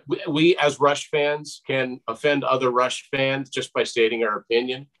 We as Rush fans can offend other Rush fans just by stating our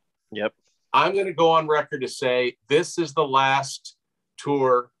opinion. Yep. I'm going to go on record to say this is the last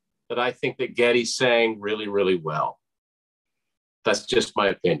tour that I think that Geddy sang really, really well. That's just my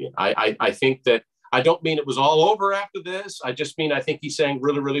opinion. I think that, I don't mean it was all over after this. I just mean I think he sang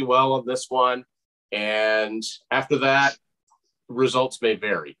really, really well on this one. And after that, results may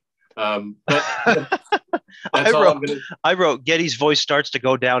vary. But I wrote Geddy's voice starts to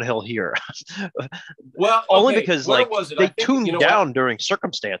go downhill here. Well, only because they tuned down during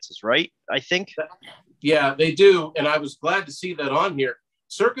Circumstances, right? I think. Yeah, they do. And I was glad to see that on here.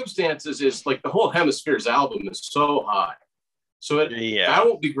 Circumstances is like the whole Hemispheres album is so high. So I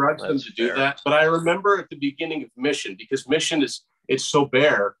won't begrudge them to do that. But I remember at the beginning of Mission, because Mission it's so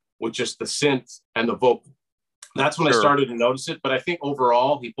bare with just the synth and the vocal. That's when I started to notice it. But I think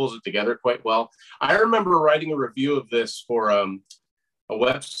overall he pulls it together quite well. I remember writing a review of this for a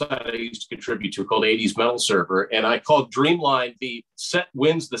website I used to contribute to called 80s Metal Server. And I called Dreamline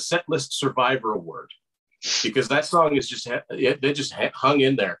wins the Set List Survivor Award, because that song is they just hung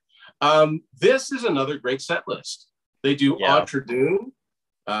in there. This is another great set list. They do Entre Dune.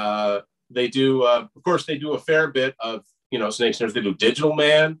 They do, of course, they do a fair bit of, Snakes and Arrows. They do Digital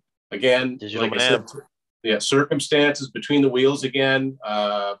Man again, Digital like Man. I said, yeah, Circumstances, Between the Wheels again,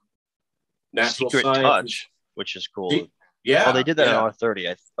 Natural Secret Science. Touch, which is cool. Yeah. Oh, they did that on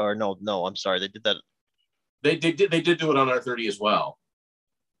R30. No, I'm sorry. They did that. They did do it on R30 as well.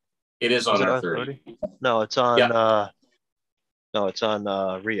 It is on R30. No, it's on. Yeah. No, it's on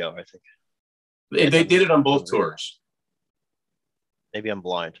Rio, I think. They did it on both tours. Maybe I'm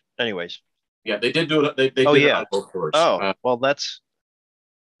blind. Anyways. Yeah, they did do it. They did it on both tours. Oh,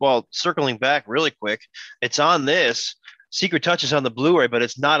 well, circling back really quick, it's on this. Secret Touch is on the Blu-ray, but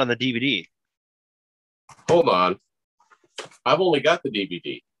it's not on the DVD. Hold on. I've only got the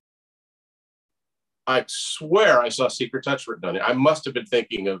DVD. I swear I saw Secret Touch written on it. I must have been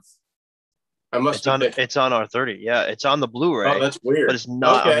thinking of. It's on R30. Yeah, it's on the Blu-ray. Oh, that's weird. But it's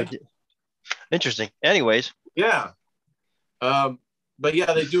not. Okay. Interesting. Anyways. Yeah. But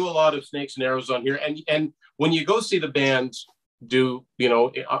yeah, they do a lot of Snakes and Arrows on here, and when you go see the bands do,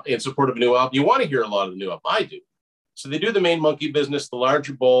 in support of a new album, you want to hear a lot of the new album. I do. So they do The Main Monkey Business, The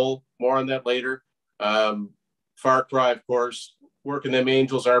Larger Bowl. More on that later. Far Cry, of course. Working Them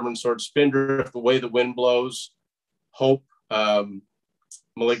Angels, Armor and Sword, Spindrift, The Way the Wind Blows, Hope,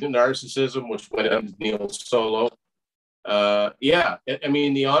 Malignant Narcissism, which went into Neil's solo. Yeah, I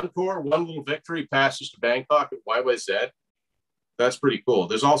mean, the encore, One Little Victory, Passes to Bangkok at YYZ. That's pretty cool.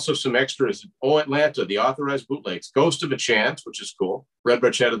 There's also some extras. Oh, Atlanta, the authorized bootlegs, Ghost of a Chance, which is cool. Red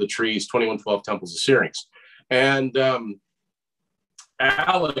Branch Out of the Trees, 2112 Temples of Syrinx. And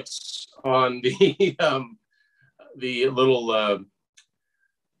Alex on the little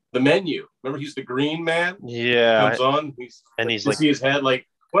the menu. Remember, he's the green man. Yeah, comes on. He's like, see his head. Like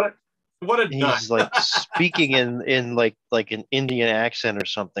what a nut. He's like speaking in like an Indian accent or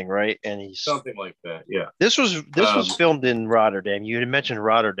something, right? And he's something like that. Yeah. This was filmed in Rotterdam. You had mentioned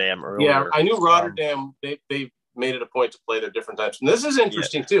Rotterdam earlier. Yeah, I knew Rotterdam. They made it a point to play there different times. And this is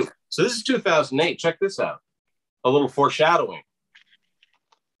interesting too. So this is 2008. Check this out. A little foreshadowing.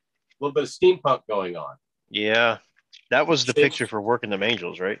 A little bit of steampunk going on. Yeah. That was the picture for Working Them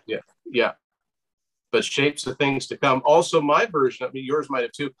Angels, right? Yeah. Yeah. But Shapes of Things to Come. Also, my version, I mean, yours might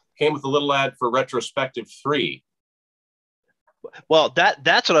have too, came with a little ad for Retrospective 3. Well,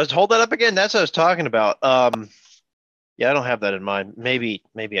 that's what I was, hold that up again. That's what I was talking about. Yeah, I don't have that in mind. Maybe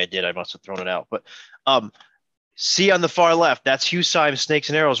I did. I must have thrown it out. But see on the far left, that's Hugh Syme's Snakes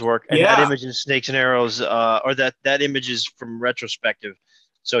and Arrows work. And that image is Snakes and Arrows, or that image is from Retrospective.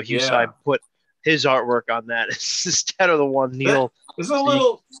 So Hugh Syme put his artwork on that instead of the one Neil. There's a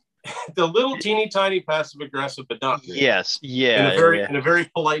little... the little teeny tiny passive aggressive, but not really. Yes, yeah, in a very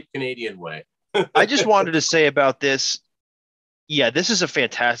polite Canadian way. I just wanted to say about this. Yeah, this is a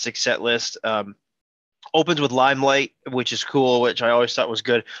fantastic set list. Opens with Limelight, which is cool, which I always thought was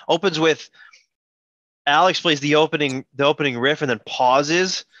good. Opens with Alex plays the opening riff and then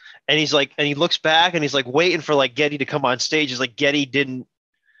pauses, and he looks back and he's like waiting for like Geddy to come on stage. He's like Geddy didn't.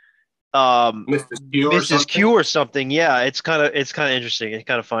 Mrs. Q or something. Yeah, it's kind of interesting. It's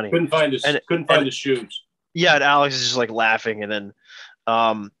kind of funny. Couldn't find his shoes. Yeah, and Alex is just like laughing, and then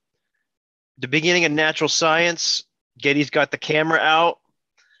the beginning of Natural Science, Geddy's got the camera out,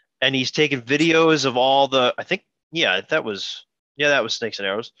 and he's taking videos of all the. I think that was Snakes and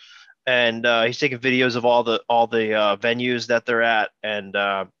Arrows, and he's taking videos of all the venues that they're at, and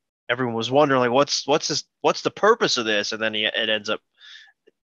everyone was wondering like what's the purpose of this, and then it ends up.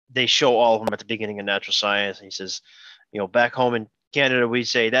 They show all of them at the beginning of Natural Science. And he says, back home in Canada, we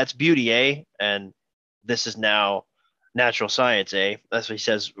say that's beauty, eh? And this is now Natural Science, eh? That's what he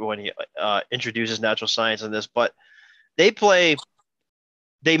says when he introduces Natural Science in this. But the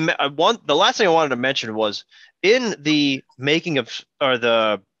last thing I wanted to mention was in the making of, or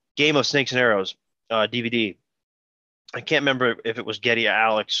the Game of Snakes and Arrows DVD. I can't remember if it was Geddy,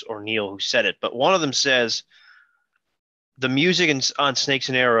 Alex, or Neil who said it, but one of them says, the music on Snakes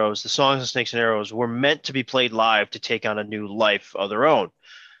and Arrows, the songs on Snakes and Arrows were meant to be played live to take on a new life of their own.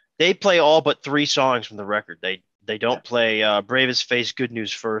 They play all but 3 songs from the record. They don't play Brave as Face, Good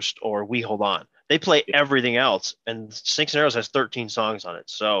News First, or We Hold On. They play everything else, and Snakes and Arrows has 13 songs on it.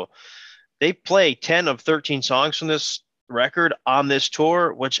 So they play 10 of 13 songs from this record on this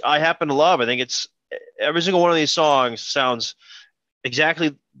tour, which I happen to love. I think it's every single one of these songs sounds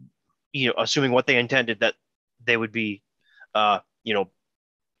exactly, assuming what they intended that they would be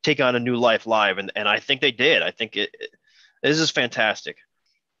take on a new life live, and I think they did. I think this is fantastic.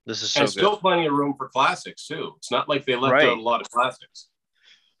 This is so good. Still plenty of room for classics too. It's not like they left out a lot of classics.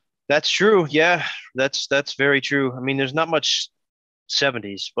 That's true. Yeah, that's very true. I mean, there's not much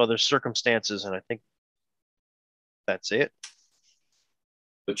 70s. Well, there's Circumstances, and I think that's it.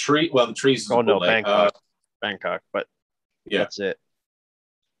 The Tree. Well, the Trees is Oh a no, bootleg. Bangkok, but Yeah, that's it.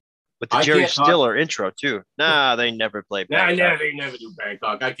 With the I Jerry can't talk. Stiller intro too. Nah, they never play Nah, Bangkok. they never do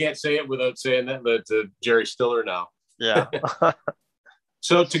Bangkok. I can't say it without saying that, but Jerry Stiller now. Yeah.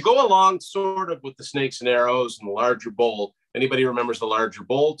 So to go along sort of with the Snakes and Arrows and the Larger Bowl, anybody remembers the Larger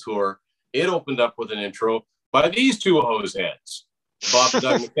Bowl tour, it opened up with an intro by these two hose heads, Bob and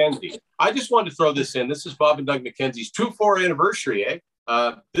Doug McKenzie. I just wanted to throw this in. This is Bob and Doug McKenzie's 2-4 anniversary, eh?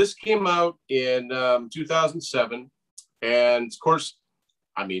 This came out in 2007. And of course,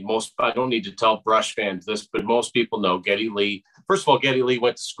 I mean, I don't need to tell Rush fans this, but most people know Geddy Lee. First of all, Geddy Lee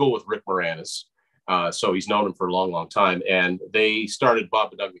went to school with Rick Moranis. So he's known him for a long, long time. And they started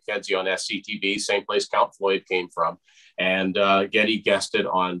Bob and Doug McKenzie on SCTV, same place Count Floyd came from. And Geddy guested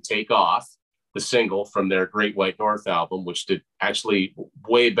on Take Off, the single from their Great White North album, which did actually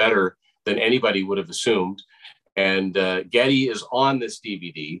way better than anybody would have assumed. And Geddy is on this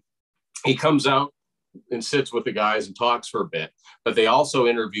DVD. He comes out and sits with the guys and talks for a bit, but they also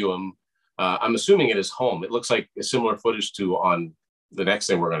interview him. I'm assuming at his home. It looks like a similar footage to on the next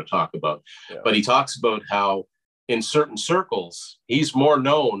thing we're going to talk about. Yeah. But he talks about how in certain circles, he's more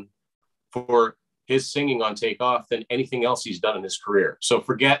known for his singing on Take Off than anything else he's done in his career. So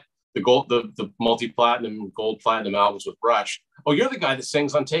forget the multi-platinum, gold platinum albums with Rush. Oh, you're the guy that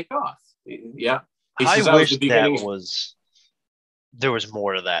sings on Take Off. Yeah. I wish there was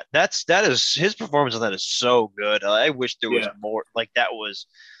more to that. That is his performance on that is so good. I wish there was more. Like that was,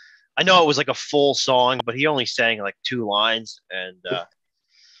 I know it was like a full song, but he only sang like 2 lines. And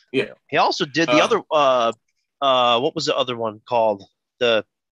yeah, he also did the other. What was the other one called?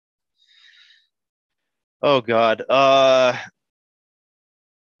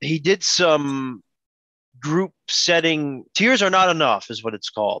 He did some group setting. Tears Are Not Enough is what it's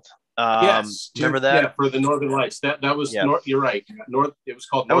called. Yes, remember that? Yeah, for the Northern Lights. That was you're right. It was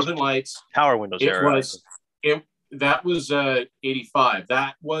called Northern Lights. Power Windows era. That was 85.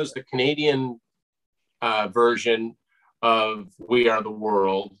 That was the Canadian version of We Are the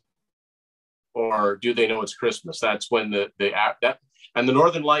World, or Do They Know It's Christmas? That's when that and the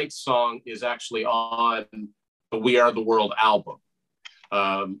Northern Lights song is actually on the We Are the World album.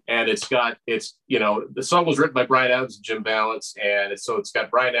 And the song was written by Bryan Adams and Jim Balance, and it's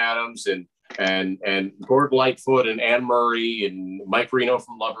got Bryan Adams and Gordon Lightfoot and Anne Murray and Mike Reno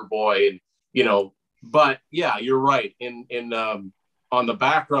from Loverboy, and but yeah, you're right. On the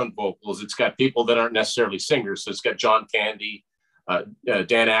background vocals, it's got people that aren't necessarily singers. So it's got John Candy, Dan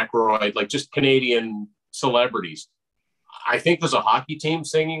Aykroyd, like just Canadian celebrities. I think there's a hockey team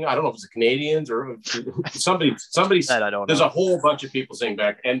singing. I don't know if it's the Canadians or somebody. I don't know. There's a whole bunch of people singing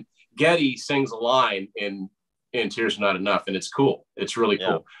back, and Geddy sings a line in Tears Are Not Enough, and it's cool. It's really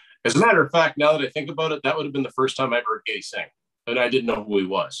cool. As a matter of fact, now that I think about it, that would have been the first time I ever heard Geddy sing, and I didn't know who he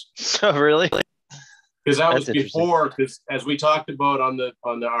was. Oh, really? Because that was before. Because as we talked about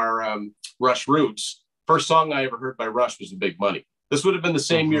on our Rush Roots, first song I ever heard by Rush was The Big Money. This would have been the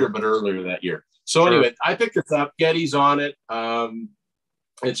same year, but earlier that year. So anyway, I picked this up. Geddy's on it.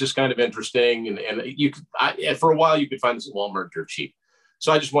 It's just kind of interesting, and for a while you could find this at Walmart dirt cheap.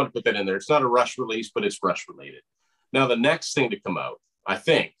 So I just wanted to put that in there. It's not a Rush release, but it's Rush related. Now the next thing to come out, I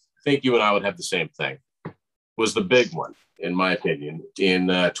think you and I would have the same thing, was the big one, in my opinion, in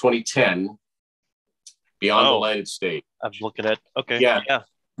 2010, Beyond the Lighted Stage. I'm looking at a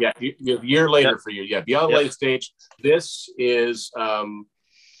year later for you. Yeah, Beyond the Lighted Stage. This is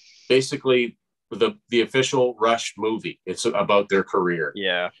basically the official Rush movie. It's about their career.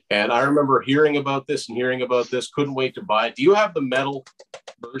 Yeah. And I remember hearing about this, couldn't wait to buy it. Do you have the metal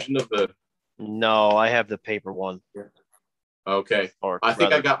version of the? No, I have the paper one. Okay. I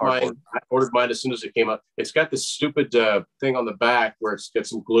think I got mine. I ordered mine as soon as it came out. It's got this stupid thing on the back where it's got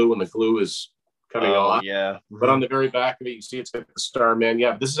some glue and the glue is coming off. Yeah. But on the very back of it, you see it's got the Starman.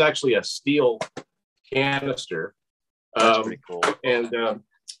 Yeah, this is actually a steel canister. That's pretty cool. And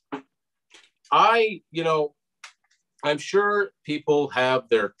I'm sure people have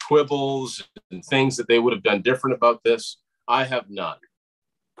their quibbles and things that they would have done different about this. I have none.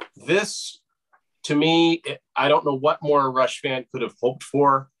 This, to me, I don't know what more a Rush fan could have hoped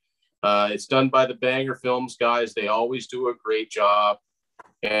for. It's done by the Banger Films guys. They always do a great job.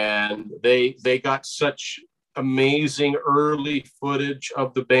 And they got such amazing early footage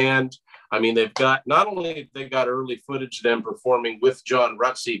of the band. I mean, not only they got early footage of them performing with John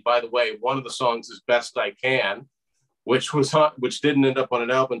Rutsey. By the way, one of the songs is Best I Can, which didn't end up on an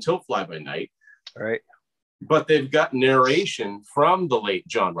album until Fly By Night. All right. But they've got narration from the late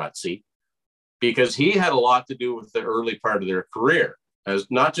John Rutsey, because he had a lot to do with the early part of their career, as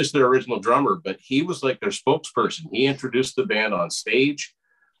not just their original drummer, but he was like their spokesperson. He introduced the band on stage.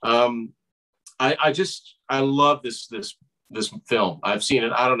 Um, I love this film. I've seen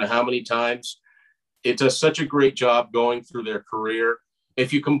it I don't know how many times. It does such a great job going through their career.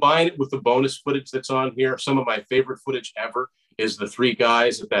 If you combine it with the bonus footage that's on here, some of my favorite footage ever is the three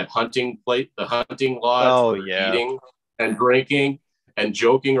guys at that hunting plate, the hunting lodge, Oh where they're yeah. eating and drinking and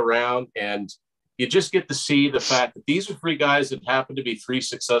joking around. And you just get to see the fact that these are three guys that happen to be three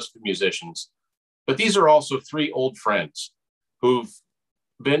successful musicians, but these are also three old friends who've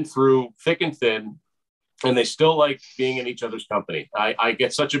been through thick and thin, and they still like being in each other's company. I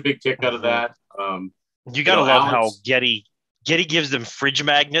get such a big kick out of that. You gotta love how Alex, Getty gives them fridge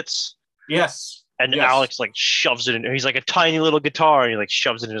magnets, yes, and yes, Alex like shoves it in. He's like a tiny little guitar, and he like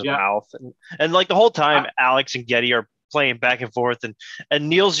shoves it in his yeah. mouth, and like the whole time, I, Alex and Getty are playing back and forth, and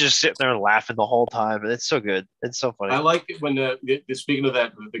Neil's just sitting there laughing the whole time, and it's so good. It's so funny. I like it when speaking of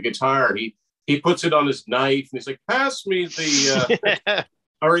that, the guitar, he puts it on his knife and he's like, "Pass me the,"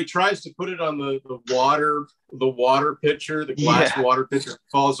 or he tries to put it on the water pitcher, the glass Yeah. water pitcher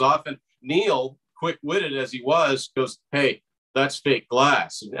falls off, and Neil, quick-witted as he was, goes, "Hey, that's fake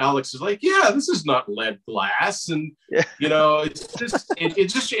glass." And Alex is like, "Yeah, this is not lead glass." And Yeah.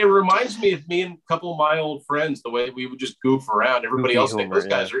 it reminds me of me and a couple of my old friends, the way we would just goof around. Everybody Goofy else think humor, those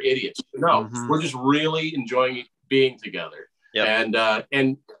guys are idiots. No, we're just really enjoying being together. Yep.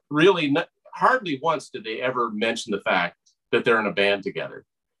 And really hardly once did they ever mention the fact that they're in a band together.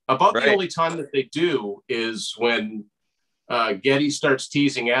 About the only time that they do is when Getty starts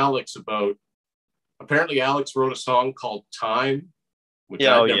teasing Alex about, apparently Alex wrote a song called Time, which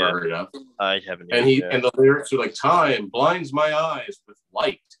I've never heard of. I haven't. And and the lyrics are like, "Time blinds my eyes with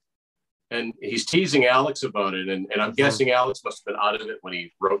light." And he's teasing Alex about it. And I'm guessing Alex must have been out of it when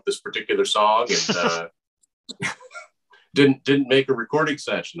he wrote this particular song and didn't make a recording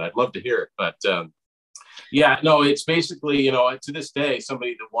session. I'd love to hear it. But yeah, no, it's basically, to this day,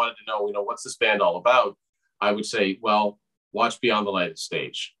 somebody that wanted to know, what's this band all about? I would say, well, watch Beyond the Lighted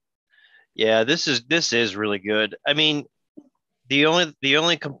Stage. Yeah, this is really good. I mean, the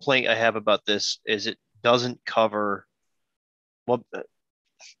only complaint I have about this is it doesn't cover. Well,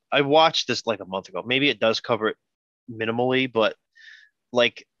 I watched this like a month ago. Maybe it does cover it minimally, but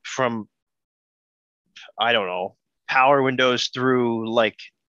like from, I don't know, power windows through like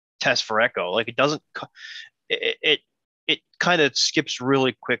Test for Echo, like it doesn't. It kind of skips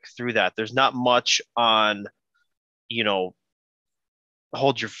really quick through that. There's not much on,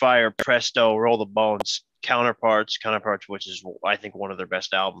 Hold Your Fire, Presto, Roll the Bones, Counterparts, which is I think one of their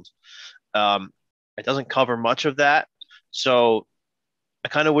best albums. It doesn't cover much of that, so I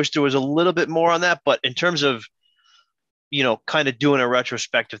kind of wish there was a little bit more on that. But in terms of, kind of doing a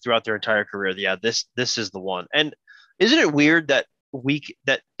retrospective throughout their entire career, yeah, this is the one. And isn't it weird that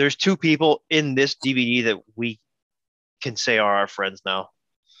that there's two people in this DVD that we can say are our friends now?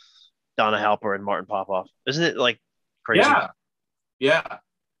 Donna Halper and Martin Popoff. Isn't it like crazy? Yeah.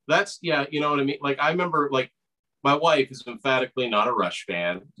 That's, you know what I mean? Like, I remember, like, my wife is emphatically not a Rush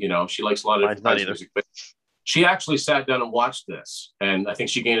fan. She likes a lot of different kinds of music, but she actually sat down and watched this. And I think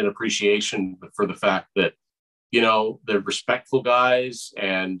she gained an appreciation for the fact that, they're respectful guys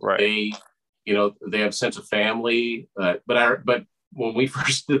and they have a sense of family. But when we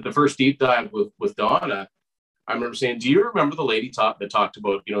first did the first deep dive with Donna, I remember saying, "Do you remember the lady that talked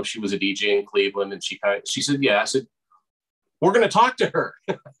about, she was a DJ in Cleveland?" And she said, "Yeah." I said, "We're going to talk to her."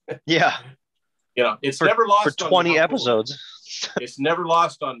 Yeah. It's never lost for 20 episodes. It's never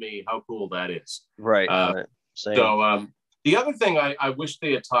lost on me how cool that is. Right. Same. So the other thing I wish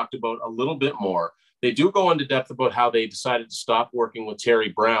they had talked about a little bit more, they do go into depth about how they decided to stop working with Terry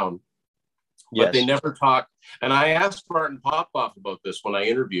Brown, but they never talked. And I asked Martin Popoff about this when I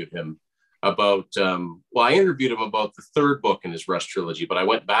interviewed him about, I interviewed him about the third book in his Rush trilogy, but I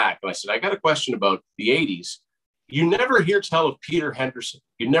went back and I said, "I got a question about the 80s. You never hear tell of Peter Henderson.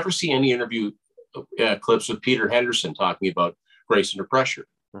 You never see any interview clips with Peter Henderson talking about Grace Under Pressure."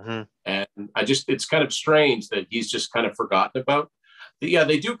 And it's kind of strange that he's just kind of forgotten about. Yeah,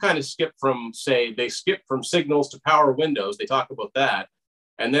 they do kind of skip from Signals to Power Windows. They talk about that.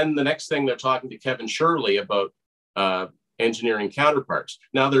 And then the next thing they're talking to Kevin Shirley about engineering counterparts.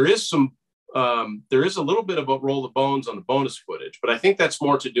 Now there is a little bit about Roll the Bones on the bonus footage, but I think that's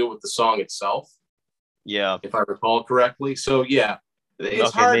more to do with the song itself. Yeah. If I recall correctly. So yeah,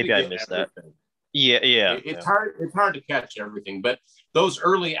 it's hard maybe I missed everything. That. Yeah. It's hard to catch everything, but those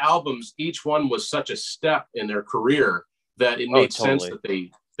early albums, each one was such a step in their career that it made sense that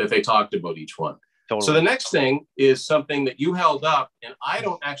they talked about each one. Totally. So the next thing is something that you held up, and I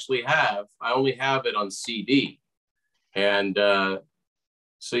don't actually have. I only have it on CD. And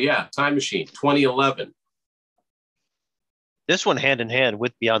so yeah, Time Machine, 2011. this one hand in hand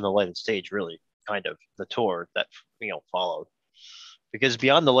with Beyond the Lighted Stage, really, kind of the tour that followed. Because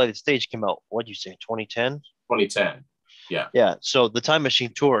Beyond the Lighted Stage came out, what'd you say, 2010? 2010. Yeah. Yeah. So the Time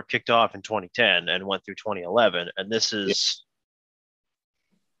Machine tour kicked off in 2010 and went through 2011, and this Yeah. is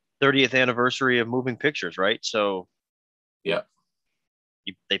 30th anniversary of Moving Pictures, right? So Yeah.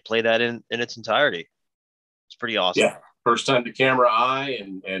 they play that in its entirety. It's pretty awesome. Yeah. First time to Camera Eye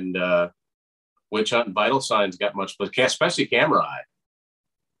and Witch Hunt and Vital Signs got much, but especially Camera Eye.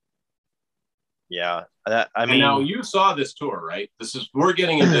 Yeah. I mean, and now you saw this tour, right? We're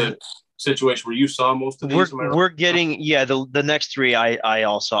getting into situation where you saw most of these. We're getting the next three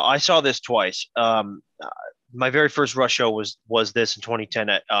I saw this twice. My very first Rush show was this in 2010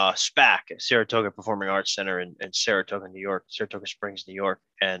 at SPAC, Saratoga Performing Arts Center in Saratoga, New York, Saratoga Springs, New York.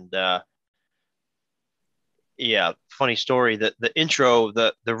 And funny story, the intro,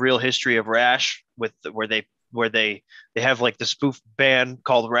 the real history of Rash, where they have like the spoof band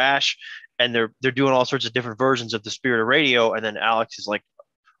called Rash, and they're doing all sorts of different versions of the Spirit of Radio, and then Alex is like,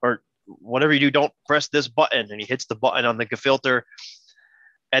 or whatever you do, don't press this button, and he hits the button on the filter,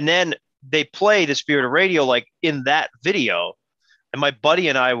 and then they play the Spirit of Radio like in that video. And my buddy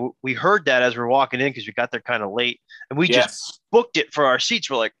and I, we heard that as we're walking in because we got there kind of late, and we just booked it for our seats.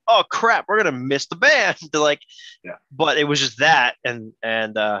 We're like, oh crap, we're gonna miss the band. But it was just that,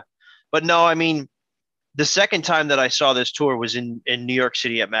 but no, I mean, the second time that I saw this tour was in New York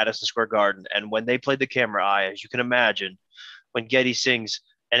City at Madison Square Garden, and when they played the Camera Eye, as you can imagine, when Geddy sings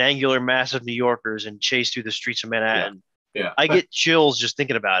 "An angular mass of New Yorkers" and "Chase through the streets of Manhattan," I get chills just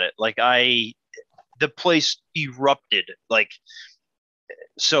thinking about it. Like the place erupted. Like,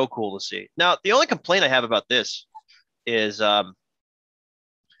 so cool to see. Now, the only complaint I have about this is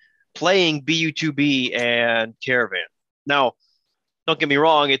playing BU2B and Caravan. Now, don't get me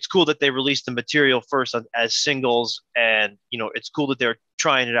wrong, it's cool that they released the material first as singles, and it's cool that they're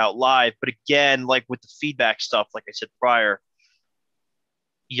trying it out live. But again, like with the feedback stuff, like I said prior,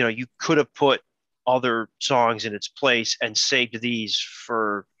 you could have put other songs in its place and saved these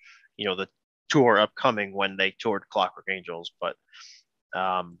for the tour upcoming when they toured Clockwork Angels. But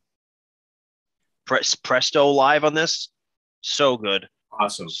Presto live on this, so good.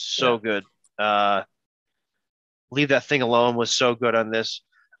 Awesome. So good. Leave That Thing Alone was so good on this.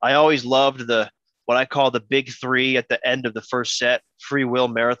 I always loved what I call the big three at the end of the first set: Free Will,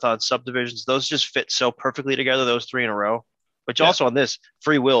 Marathon, Subdivisions. Those just fit so perfectly together, those three in a row. Which also on this,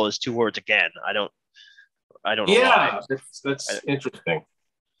 Free Will is two words again. I don't know why. That's interesting.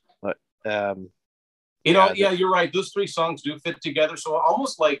 But you're right. Those three songs do fit together. So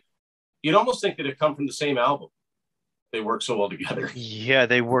almost like you'd almost think that it come from the same album. They work so well together. Yeah,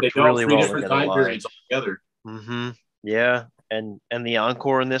 they worked really well different together. Time periods together. Mm-hmm. Yeah, and the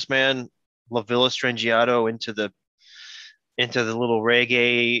encore in this, man, La Villa Strangiato into the little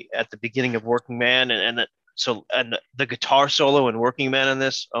reggae at the beginning of Working Man, and the guitar solo in Working Man in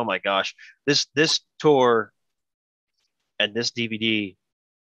this. Oh my gosh, this tour and this DVD,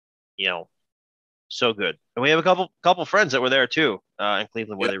 so good. And we have a couple friends that were there too in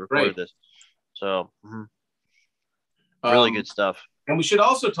Cleveland where they recorded this. So really good stuff. And we should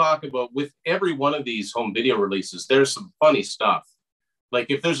also talk about, with every one of these home video releases, there's some funny stuff. Like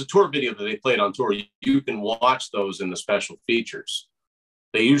if there's a tour video that they played on tour, you can watch those in the special features.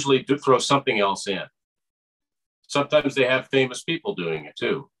 They usually do throw something else in. Sometimes they have famous people doing it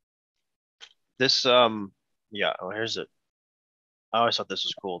too. This, here's it. I always thought this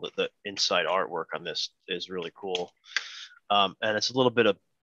was cool, that the inside artwork on this is really cool. And it's a little bit of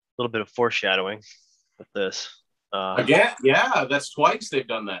foreshadowing with this. Again, that's twice they've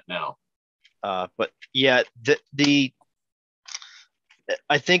done that now. But yeah,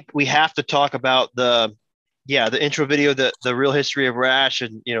 I think we have to talk about the intro video, the real history of Rash,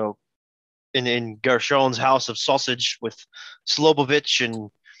 and in Gershon's House of Sausage with Slobovich, and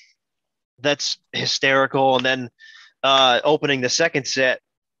that's hysterical. And then opening the second set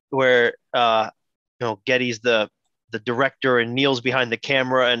where Geddy's the director and Neil's behind the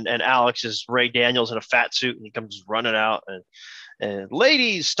camera, and Alex is Ray Daniels in a fat suit, and he comes running out and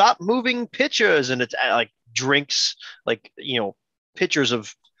ladies, stop moving pitchers, and it's like drinks, like pitchers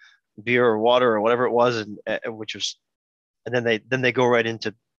of beer or water or whatever it was, and then they go right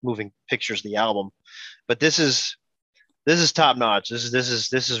into Moving Pictures, the album. But this is top notch. This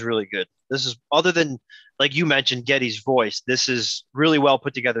is really good. This is, other than, like you mentioned, Geddy's voice, this is really well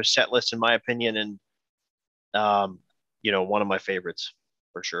put together set list in my opinion, and one of my favorites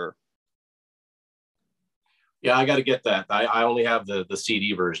for sure. Yeah, I got to get that. I only have the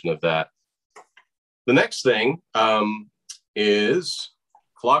CD version of that. The next thing is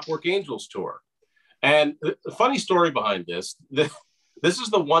Clockwork Angels tour. And the funny story behind this, this is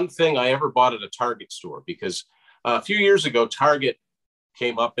the one thing I ever bought at a Target store, because a few years ago, Target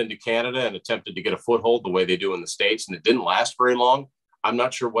came up into Canada and attempted to get a foothold the way they do in the States, and it didn't last very long. I'm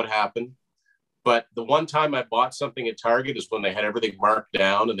not sure what happened. But the one time I bought something at Target is when they had everything marked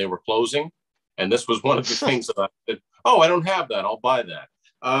down and they were closing. And this was one of the things that I said, oh, I don't have that. I'll buy that.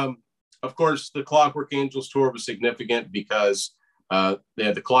 Of course, the Clockwork Angels tour was significant because they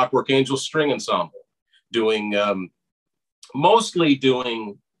had the Clockwork Angels String Ensemble mostly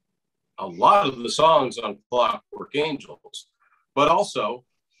doing a lot of the songs on Clockwork Angels, but also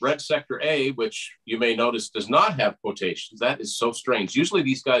Red Sector A, which you may notice does not have quotations. That is so strange. Usually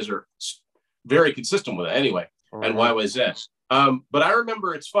these guys are very consistent with it anyway. Mm-hmm. And YYZ. But I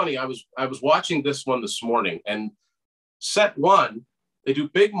remember, it's funny, I was watching this one this morning, and set one, they do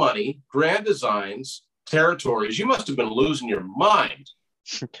Big Money, Grand Designs, Territories. You must have been losing your mind.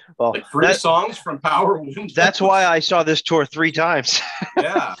 Well, like 3 songs from Power Windows. That's why I saw this tour 3 times.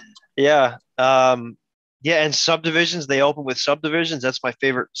 Yeah. Yeah. And Subdivisions, they open with Subdivisions. That's my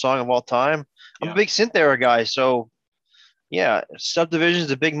favorite song of all time. I'm a big synth era guy, so yeah, Subdivisions,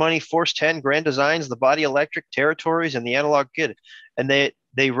 The Big Money, Force 10, Grand Designs, The Body Electric, Territories, and The Analog Kid. And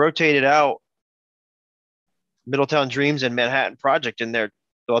they rotated out Middletown Dreams and Manhattan Project in there.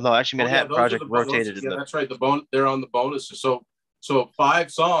 Well, no, actually Manhattan Project rotated in there. That's right. They're on the bonuses. So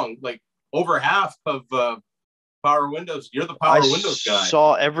 5 songs, like over half of Power Windows. You're the Power Windows guy. I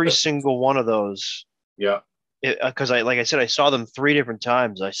saw every single one of those. Yeah. Because like I said, I saw them 3 different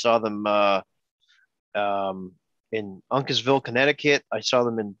times. I saw them in Uncasville, Connecticut. I saw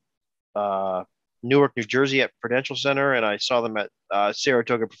them in Newark, New Jersey at Prudential Center, and I saw them at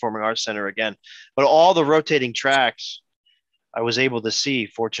Saratoga Performing Arts Center again. But all the rotating tracks I was able to see,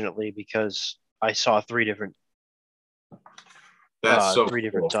 fortunately, because I saw 3 different. That's so 3 cool.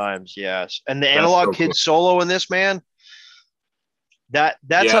 Different times, yes. And the Analog Kid solo in this, man,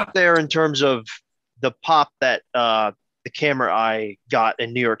 that's up there in terms of the pop that the camera eye got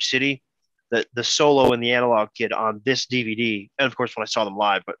in New York City. The solo in the Analog Kid on this DVD, and of course when I saw them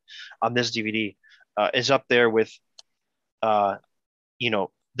live, but on this DVD is up there with,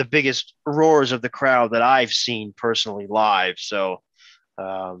 the biggest roars of the crowd that I've seen personally live. So,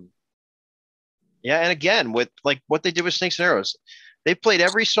 and again, with like what they did with Snakes and Arrows, they played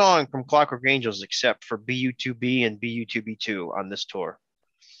every song from Clockwork Angels except for BU2B and BU2B2 on this tour,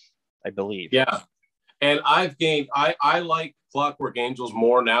 I believe. Yeah. And I've gained, I like Clockwork Angels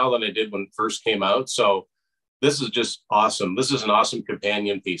more now than I did when it first came out. So this is just awesome. This is an awesome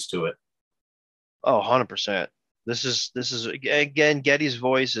companion piece to it. Oh, 100%. This is again, Geddy's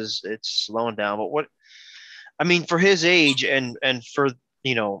voice it's slowing down, but for his age and for,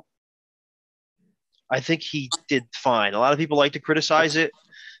 I think he did fine. A lot of people like to criticize it.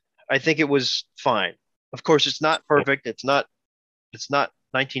 I think it was fine. Of course, it's not perfect. It's not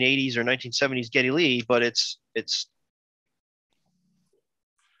 1980s or 1970s Geddy Lee, but it's it's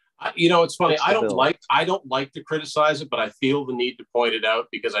funny. I don't like to criticize it, but I feel the need to point it out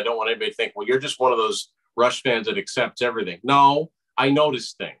because I don't want anybody to think, well, you're just one of those Rush fans that accepts everything. No, I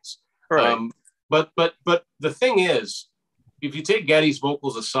notice things. Right. But the thing is, if you take Geddy's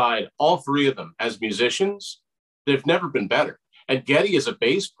vocals aside, all 3 of them as musicians, they've never been better. And Geddy as a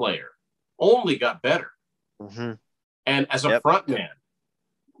bass player only got better. Mm-hmm. And as a frontman,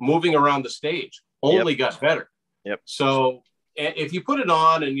 moving around the stage, only got better. Yep. So if you put it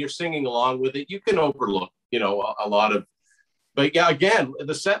on and you're singing along with it, you can overlook, a lot of, but yeah, again,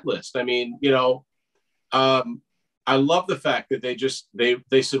 the set list. I love the fact that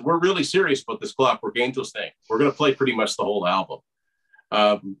they said, we're really serious about this Clockwork Angels thing. We're going to play pretty much the whole album.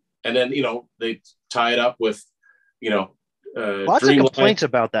 And then, they tie it up with, lots of complaints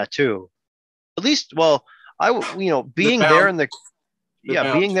about that too. At least, well, being there in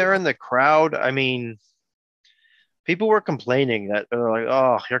the crowd. I mean, people were complaining that they're like,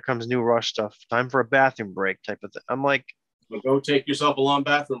 oh, here comes new Rush stuff. Time for a bathroom break type of thing. I'm like, well, go take yourself a long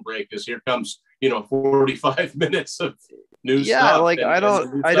bathroom break because here comes, 45 minutes of new stuff. Yeah, like I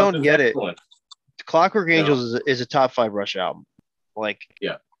don't get excellent. It. Clockwork Angels is a top 5 Rush album. Like,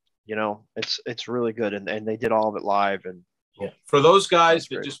 yeah, it's really good, and they did all of it live. And for those guys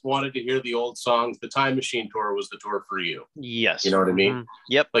that just wanted to hear the old songs, the Time Machine tour was the tour for you. Yes, you know what I mean. Mm-hmm.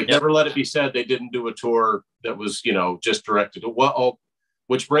 Yep. Never let it be said they didn't do a tour that was just directed to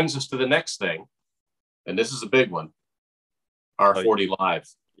which brings us to the next thing, and this is a big one. R40 Live.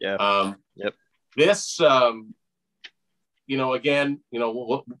 Yeah. Yep. This, again,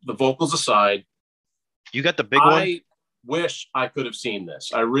 the vocals aside, you got the big one. I wish I could have seen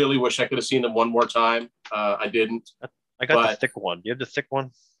this. I really wish I could have seen them one more time. I didn't. I got the thick one. Do you have the thick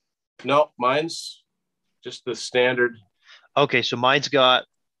one? No, mine's Just the standard. Okay, so mine's got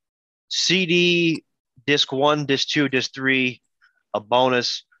CD, disc 1, disc 2, disc 3, a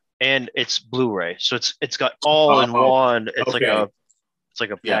bonus, and it's Blu-ray. So it's got all in Oh, one. okay. It's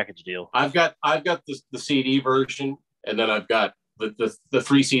like a Yeah. package deal. I've got the CD version, and then I've got the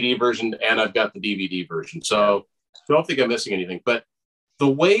 3 CD version, and I've got the DVD version. So I don't think I'm missing anything. But the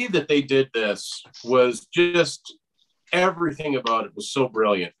way that they did this was just, everything about it was so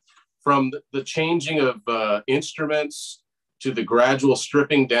brilliant. From the changing of instruments to the gradual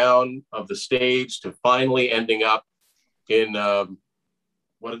stripping down of the stage to finally ending up in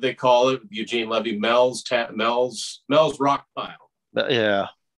what did they call it? Eugene Levy, Mel's Rock Pile. Yeah.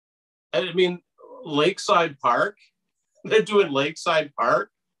 I mean, Lakeside Park. They're doing Lakeside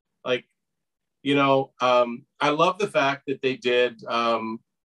Park. Like, I love the fact that they did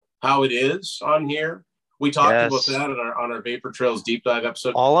How It Is on here. We talked about that on our Vapor Trails deep dive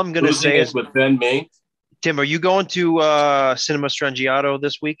episode. All I'm going to say is with Ben Mink. Tim, are you going to Cinema Strangiato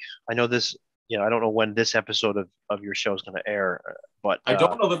this week? I know this. I don't know when this episode of your show is going to air, but I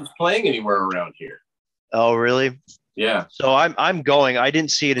don't know that it's playing anywhere around here. Oh, really? Yeah. So I'm going. I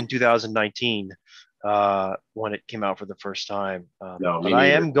didn't see it in 2019 when it came out for the first time. No, but I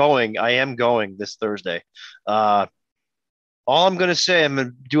am going. I am going this Thursday. All I'm going to say, I'm going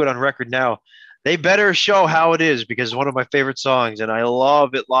to do it on record now. They better show How It Is, because it's one of my favorite songs, and I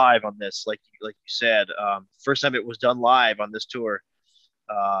love it live on this. Like you said, first time it was done live on this tour.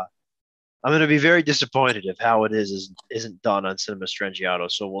 I'm going to be very disappointed if How It Is isn't done on Cinema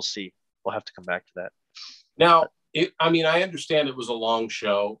Strangiato. So we'll see. We'll have to come back to that. Now, I understand it was a long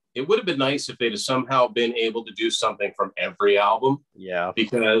show. It would have been nice if they'd have somehow been able to do something from every album. Yeah.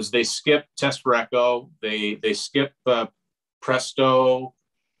 Because they skipped Test for Echo. They skip Presto,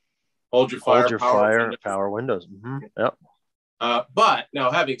 Hold Your Fire, Power Windows. Mm-hmm. Yep. But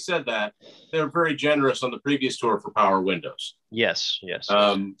now, having said that, they're very generous on the previous tour for Power Windows. Yes.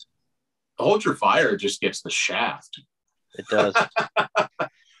 Hold Your Fire just gets the shaft. It does.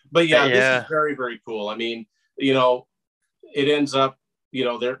 But this is very, very cool. I mean, it ends up,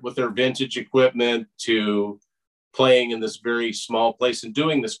 with their vintage equipment to playing in this very small place and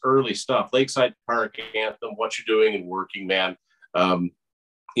doing this early stuff. Lakeside Park Anthem, What You're Doing, and Working Man.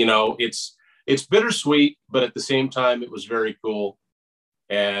 It's bittersweet, but at the same time, it was very cool.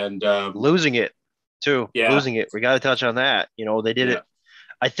 And Losing It too. Yeah. Losing It. We got to touch on that. They did it,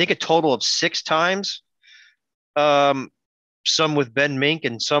 I think, a total of 6 times. Some with Ben Mink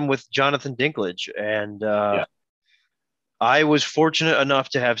and some with Jonathan Dinklage. And I was fortunate enough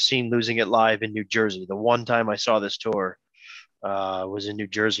to have seen Losing It live in New Jersey. The one time I saw this tour was in New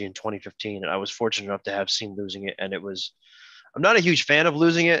Jersey in 2015. And I was fortunate enough to have seen Losing It. And I'm not a huge fan of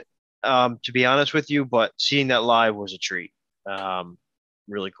Losing It, to be honest with you, but seeing that live was a treat.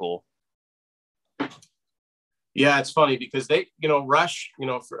 Really cool. Yeah, it's funny because they, Rush,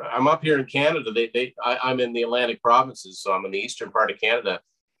 I'm up here in Canada. I'm in the Atlantic provinces, so I'm in the eastern part of Canada.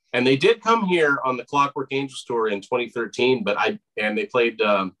 And they did come here on the Clockwork Angels tour in 2013, and they played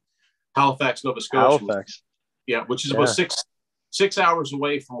Halifax, Nova Scotia. Halifax. Which is about 6 hours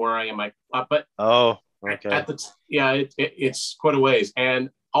away from where I am. But okay. It's quite a ways.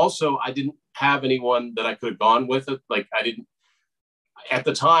 And also, I didn't have anyone that I could have gone with it. At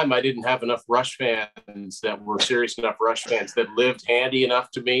the time, I didn't have enough Rush fans that were serious enough Rush fans that lived handy enough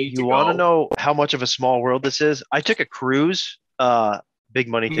to me. You want to know how much of a small world this is? I took a cruise, big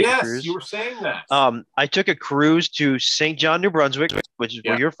money ticket cruise. Yes, you were saying that. I took a cruise to St. John, New Brunswick, which is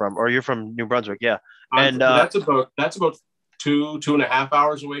where you're from, or you're from New Brunswick, yeah. And that's about 2.5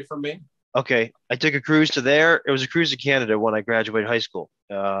 hours away from me. Okay, I took a cruise to there. It was a cruise to Canada when I graduated high school.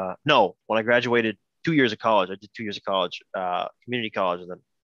 No, when I graduated 2 years of college. I did 2 years of college, community college, and then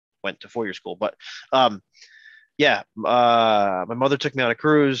went to 4-year school. But my mother took me on a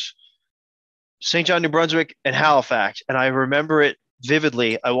cruise, St. John, New Brunswick, and Halifax. And I remember it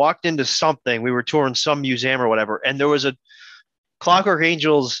vividly. I walked into something. We were touring some museum or whatever, and there was a Clockwork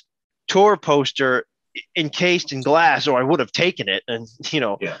Angels tour poster encased in glass, or I would have taken it and,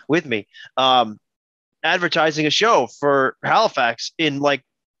 with me, advertising a show for Halifax in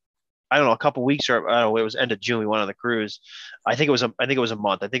I don't know, a couple weeks, or I don't know, it was end of June. We went on the cruise. I think it was a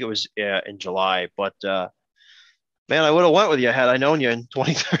month. I think it was in July. But man, I would have went with you had I known you in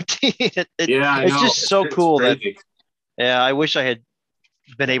 2013. It's just so cool that. Yeah, I wish I had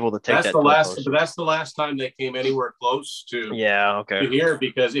been able to take that. That's the last time they came anywhere close to. Yeah, okay. To here,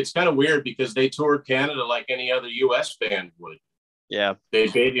 because it's kind of weird because they toured Canada like any other U.S. band would. Yeah, they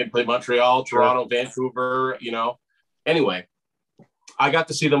played Montreal, Toronto, Vancouver. Anyway. I got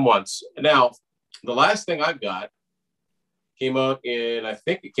to see them once. Now, the last thing I've got came out in, I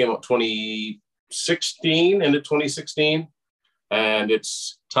think it came out 2015 2016, into 2016, and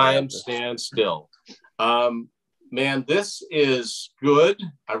it's Time Stands Still. Man, this is good.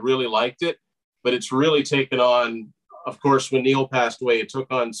 I really liked it, but it's really taken on, of course, when Neil passed away, it took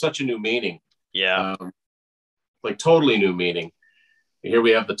on such a new meaning. Yeah. Like totally new meaning. Here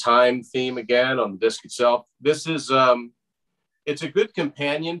we have the time theme again on the disc itself. This is, it's a good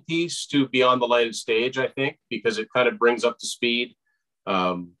companion piece to Beyond the Lighted Stage, I think, because it kind of brings up to speed.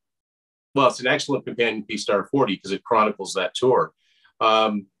 Well, it's an excellent companion piece to R40 because it chronicles that tour.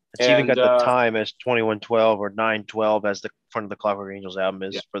 It's even got the time as 2112 or 912 as the front of the Clockwork Angels album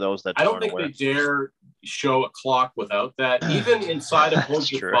is, for those that I don't think they dare show a clock without that. Even inside of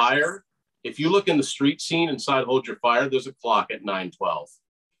Hold Your Fire, if you look in the street scene inside Hold Your Fire, there's a clock at 912.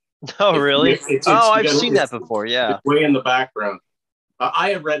 Oh, really? I've seen that before. Yeah. It's way in the background. I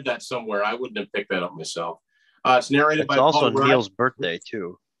have read that somewhere. I wouldn't have picked that up myself. It's narrated by Paul Rudd. It's also Neil's birthday,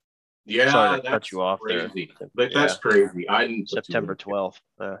 too. Yeah, sorry to cut you off crazy. There. That's crazy. I didn't. September 12th.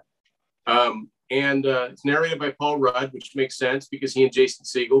 And it's narrated by Paul Rudd, which makes sense because he and Jason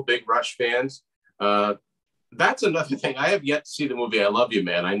Segel, big Rush fans. That's another thing. I have yet to see the movie I Love You,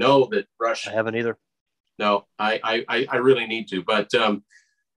 Man. I know that Rush. I haven't either. No, I really need to. But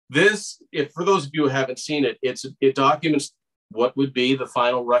this, if for those of you who haven't seen it, it documents what would be the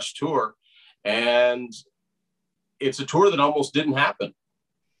final Rush tour, and it's a tour that almost didn't happen.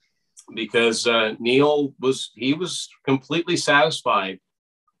 Because Neil was completely satisfied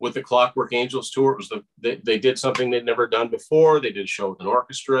with the Clockwork Angels tour. It was they did something they'd never done before. They did a show with an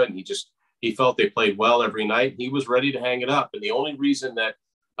orchestra, and he felt they played well every night. He was ready to hang it up. And the only reason that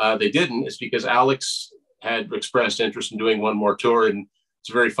they didn't is because Alex had expressed interest in doing one more tour, and it's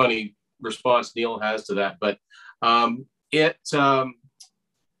a very funny response Neil has to that. But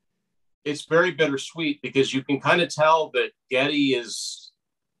it's very bittersweet because you can kind of tell that Geddy is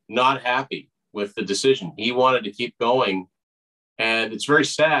not happy with the decision. He wanted to keep going, and it's very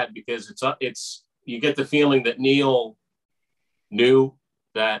sad because it's you get the feeling that Neil knew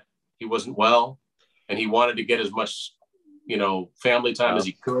that he wasn't well, and he wanted to get as much family time as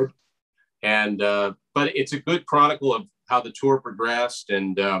he could. And but it's a good chronicle of how the tour progressed,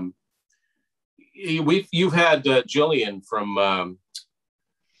 and you've had Jillian from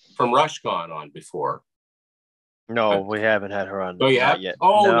RushCon on before. No, we haven't had her on. Oh, yeah? Yet.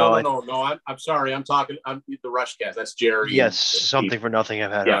 Oh, no. I'm sorry. I'm the RushCast. That's Jerry. Yes, Something for Nothing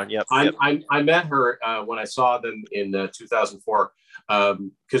I've had her on. Yep. I met her when I saw them in 2004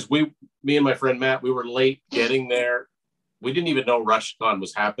 because me and my friend Matt, we were late getting there. We didn't even know RushCon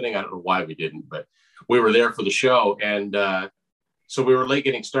was happening. I don't know why we didn't, but we were there for the show. And so we were late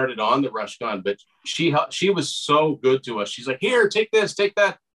getting started on the RushCon, but she was so good to us. She's like, here, take this, take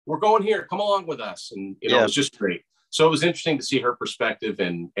that. We're going here. Come along with us. And, it was just great. So it was interesting to see her perspective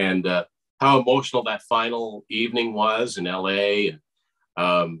and how emotional that final evening was in LA.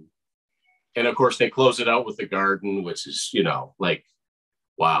 And of course, they close it out with the garden, which is,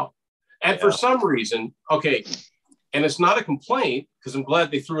 wow. And for some reason, okay, and it's not a complaint because I'm glad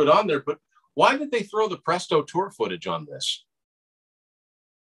they threw it on there, but why did they throw the Presto tour footage on this?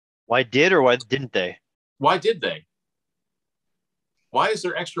 Why didn't they? Why did they? Why is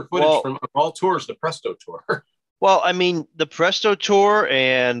there extra footage from all tours, the Presto tour? Well, I mean, the Presto tour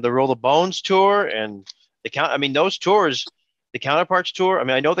and the Roll of Bones tour and those tours, the Counterparts tour. I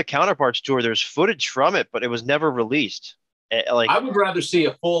mean, I know the Counterparts tour, there's footage from it, but it was never released. I would rather see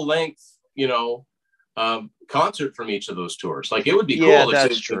a full length, concert from each of those tours. Like it would be cool. Yeah,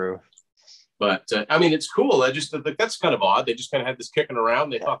 that's true. But it's cool. I just think that's kind of odd. They just kind of had this kicking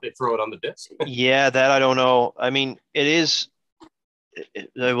around. They thought they'd throw it on the disc. Yeah, that I don't know. I mean, it is.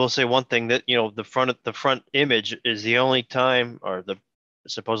 I will say one thing that the front image is the only time, or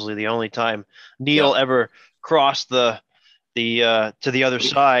supposedly the only time Neil ever crossed to the other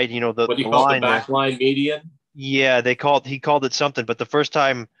side. What do you call the backline median? Yeah, he called it something. But the first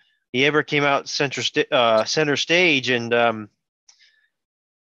time he ever came out center stage and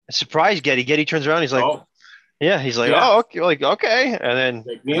surprised Geddy. Geddy turns around. He's like, oh, okay. And then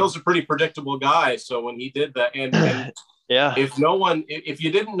Neil's a pretty predictable guy. So when he did that, and yeah, if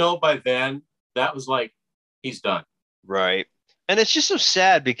you didn't know by then, that was like, he's done. Right. And it's just so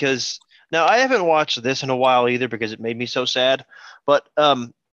sad because now I haven't watched this in a while either because it made me so sad. But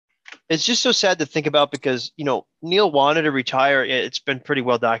it's just so sad to think about because, Neil wanted to retire. It's been pretty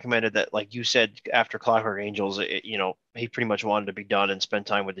well documented that, like you said, after Clockwork Angels, he pretty much wanted to be done and spend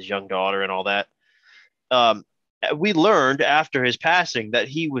time with his young daughter and all that. We learned after his passing that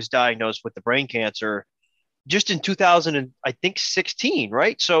he was diagnosed with the brain cancer just in 2016,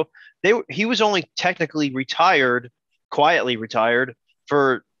 right? So he was only technically quietly retired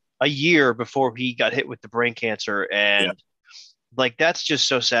for a year before he got hit with the brain cancer. And like, that's just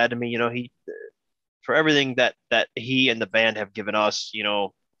so sad to me. He, for everything that he and the band have given us,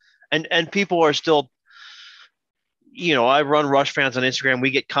 and people are still, I run RushFans on Instagram. We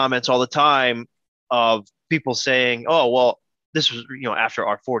get comments all the time of people saying, oh, well, this was, after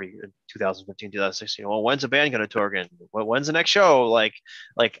R40 in 2015, 2016. Well, when's the band going to tour again? When's the next show? Like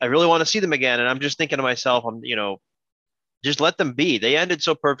I really want to see them again. And I'm just thinking to myself, just let them be. They ended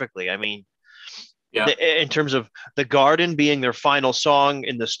so perfectly. I mean, in terms of The Garden being their final song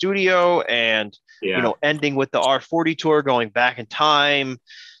in the studio, and ending with the R40 tour, going back in time,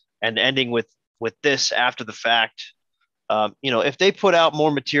 and ending with this after the fact. If they put out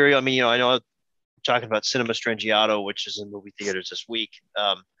more material, I mean, I know I'm talking about Cinema Strangiato, which is in movie theaters this week.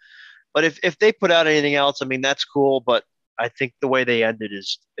 But if they put out anything else, I mean, that's cool. But I think the way they ended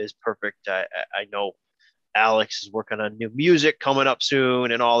is perfect. I know Alex is working on new music coming up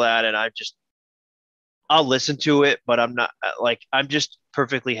soon and all that, and I'll listen to it, but I'm just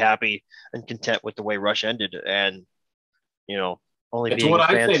perfectly happy and content with the way Rush ended. And, only being a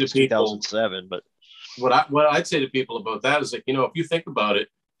fan since 2007, but what I'd say to people about that is, like, if you think about it,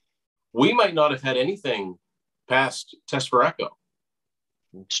 we might not have had anything past Test for Echo.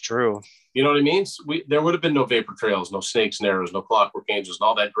 It's true. You know what I mean? There would have been no Vapor Trails, no Snakes and Arrows, no Clockwork Angels, and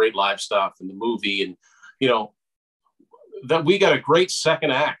all that great live stuff in the movie. And, that we got a great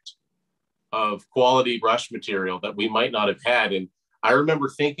second act of quality Rush material that we might not have had. And I remember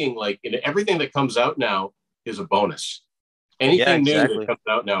thinking, like, everything that comes out now is a bonus. Anything new that comes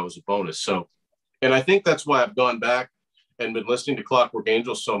out now is a bonus. So, and I think that's why I've gone back and been listening to Clockwork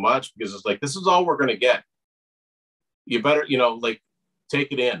Angels so much, because it's like, this is all we're going to get. You better,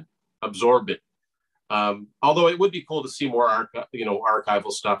 take it in, absorb it. Although it would be cool to see more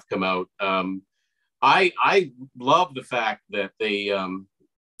archival stuff come out. I love the fact that they, and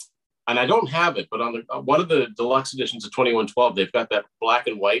I don't have it, but on one of the deluxe editions of 2112, they've got that black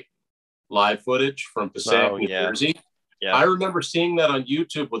and white live footage from Passaic, New Jersey. Yeah. I remember seeing that on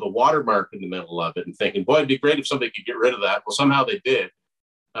YouTube with a watermark in the middle of it and thinking, boy, it'd be great if somebody could get rid of that. Well, somehow they did.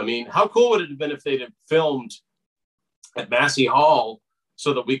 I mean, how cool would it have been if they'd have filmed at Massey Hall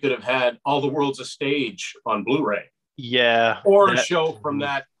so that we could have had All the World's a Stage on Blu-ray? Yeah. Or a show from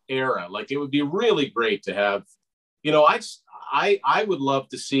that era. Like, it would be really great to have, I would love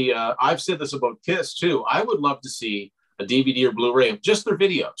to see, I've said this about Kiss too. I would love to see a DVD or Blu-ray of just their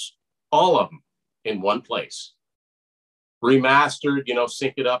videos, all of them in one place. Remastered,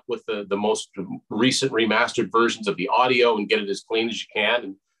 sync it up with the most recent remastered versions of the audio and get it as clean as you can,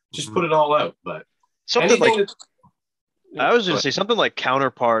 and just put it all out. But something like, I was going to say something like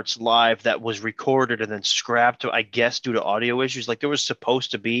Counterparts Live that was recorded and then scrapped, I guess, due to audio issues. Like, there was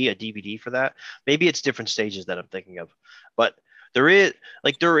supposed to be a DVD for that. Maybe it's different stages that I'm thinking of, but there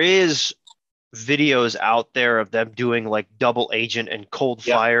is videos out there of them doing like Double Agent and Cold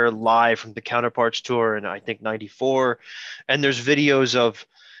Fire live from the Counterparts tour in, I think, 94. And there's videos of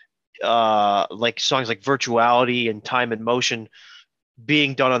like songs like Virtuality and Time and Motion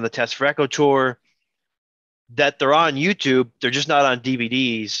being done on the Test for Echo tour, that they're on YouTube. They're just not on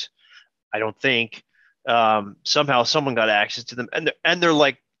DVDs, I don't think. Somehow someone got access to them, and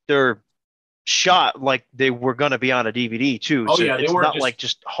they're shot like they were going to be on a DVD too. Oh, so yeah, it's not like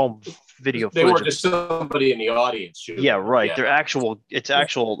just home video they footage. Were just somebody in the audience shooting. Yeah, right. Yeah. It's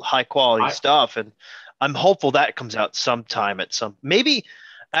actual high quality stuff, and I'm hopeful that comes out sometime maybe.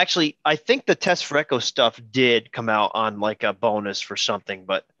 Actually, I think the Test for Echo stuff did come out on like a bonus for something,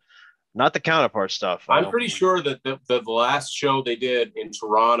 but not the Counterpart stuff. I'm pretty sure that the last show they did in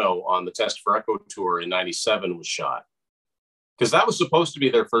Toronto on the Test for Echo tour in '97 was shot, because that was supposed to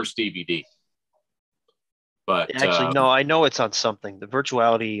be their first DVD. But actually, no, I know it's on something. The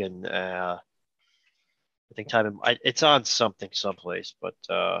Virtuality and I think it's on something someplace. But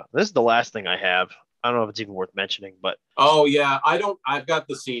this is the last thing I have. I don't know if it's even worth mentioning, but oh yeah, I've got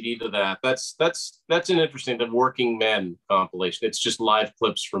the CD to that. That's an interesting, the Working Men compilation. It's just live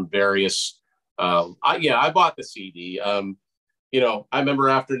clips from various. I bought the CD. I remember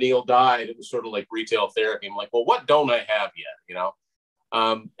after Neil died, it was sort of like retail therapy. I'm like, well, what don't I have yet?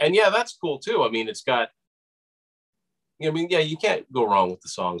 And yeah, that's cool too. I mean, it's got. You can't go wrong with the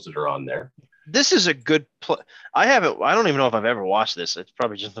songs that are on there. This is a good I don't even know if I've ever watched this. It's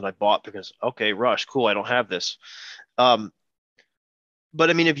probably just that I bought because, okay, Rush, cool, I don't have this. But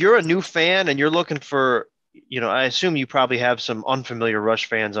I mean, if you're a new fan and you're looking for, I assume you probably have some unfamiliar Rush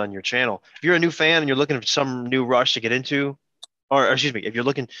fans on your channel. If you're a new fan and you're looking for some new Rush to get into, or excuse me, if you're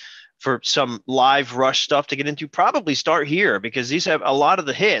looking for some live Rush stuff to get into, probably start here, because these have a lot of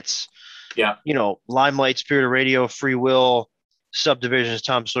the hits. Yeah. Limelight, Spirit of Radio, Free Will, subdivisions,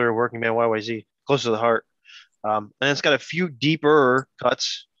 Tom Sawyer, Working Man, YYZ, close to the heart. And it's got a few deeper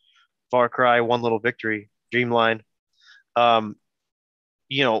cuts, Far Cry, One Little Victory, Dreamline. Um,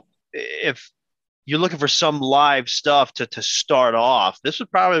 you know, if you're looking for some live stuff to start off, this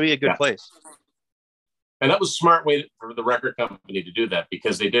would probably be a good Yeah. place. And that was a smart way for the record company to do that,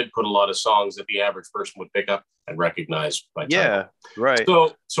 because they did put a lot of songs that the average person would pick up and recognize by title. Yeah, right.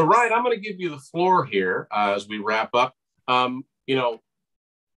 So Ryan, I'm going to give you the floor here as we wrap up. You know,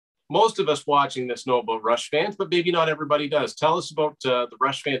 most of us watching this know about RushFans, but maybe not everybody does. Tell us about the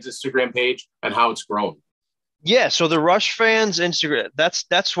RushFans Instagram page and how it's grown. Yeah, so the RushFans Instagram,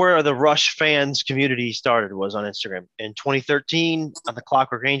 that's where the RushFans community started, was on Instagram. In 2013, on the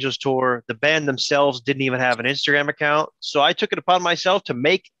Clockwork Angels tour, the band themselves didn't even have an Instagram account. So I took it upon myself to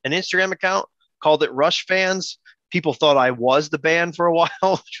make an Instagram account, called it RushFans. People thought I was the band for a while,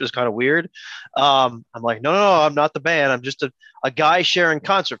 which was kind of weird. I'm like, no, I'm not the band. I'm just a guy sharing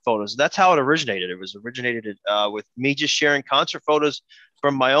concert photos. That's how it originated. It was originated with me just sharing concert photos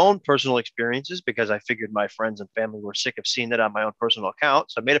from my own personal experiences, because I figured my friends and family were sick of seeing that on my own personal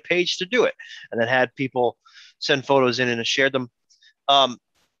account. So I made a page to do it, and then had people send photos in and I shared them.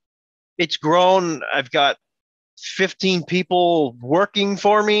 It's grown. I've got 15 people working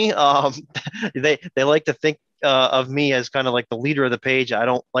for me. They like to think of me as kind of like the leader of the page. I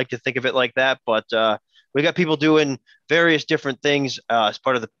don't like to think of it like that, but we got people doing various different things as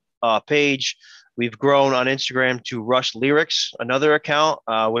part of the page. We've grown on Instagram to Rush Lyrics, another account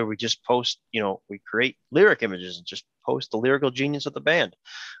where we just post, we create lyric images and just post the lyrical genius of the band.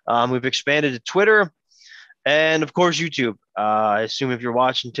 We've expanded to Twitter and, of course, YouTube. I assume if you're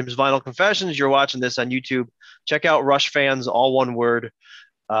watching Tim's Vinyl Confessions, you're watching this on YouTube. Check out RushFans, all one word.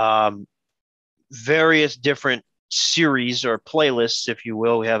 Various different series or playlists, if you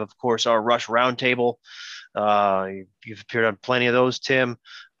will. We have, of course, our Rush Roundtable. You've appeared on plenty of those, Tim.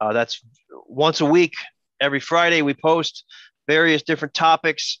 That's once a week. Every Friday we post various different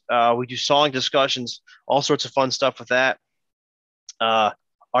topics. We do song discussions, all sorts of fun stuff with that.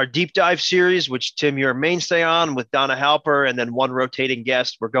 Our deep dive series, which, Tim, you're a mainstay on, with Donna Halper and then one rotating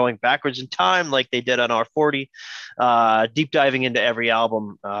guest. We're going backwards in time like they did on R40, deep diving into every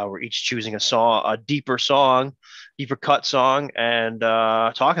album. We're each choosing a deeper cut song, and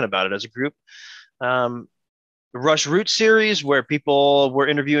talking about it as a group. The Rush Roots series, where we're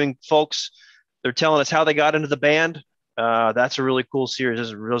interviewing folks. They're telling us how they got into the band. That's a really cool series.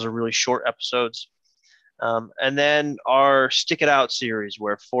 Those are really short episodes. And then our Stick It Out series,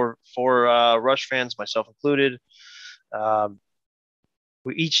 where four Rush fans, myself included,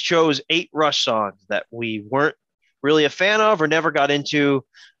 we each chose 8 Rush songs that we weren't really a fan of or never got into,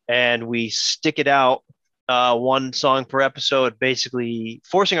 and we stick it out, one song per episode, basically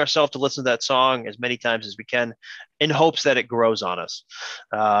forcing ourselves to listen to that song as many times as we can in hopes that it grows on us.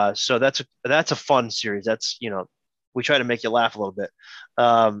 So that's a fun series. We try to make you laugh a little bit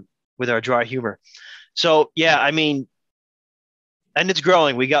with our dry humor. So, yeah, I mean, and it's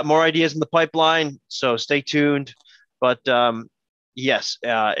growing. We got more ideas in the pipeline, so stay tuned. But yes,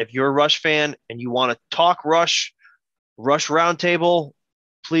 if you're a Rush fan and you want to talk Rush Roundtable,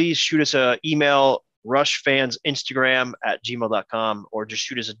 please shoot us an email, rushfansinstagram@gmail.com, or just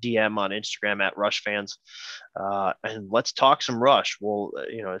shoot us a DM on Instagram @rushfans, and let's talk some Rush. Well,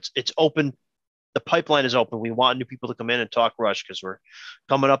 it's open. The pipeline is open. We want new people to come in and talk Rush, because we're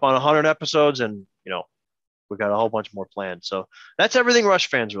coming up on 100 episodes, and we got a whole bunch more planned. So that's everything Rush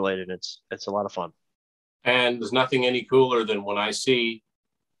fans related. It's a lot of fun. And there's nothing any cooler than when I see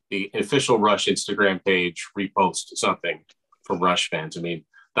the official Rush Instagram page repost something from Rush fans. I mean,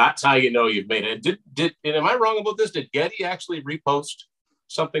 that's how you know you've made it. Am I wrong about this? Did Getty actually repost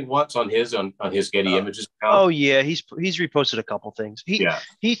something once on his Getty Images account? Oh yeah, he's reposted a couple things. He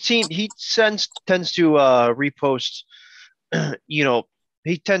tends to repost.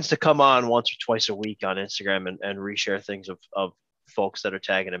 He tends to come on once or twice a week on Instagram and reshare things of folks that are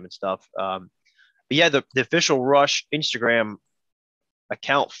tagging him and stuff. But yeah, the official Rush Instagram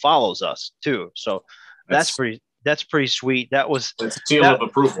account follows us too, so that's pretty sweet. That's a seal of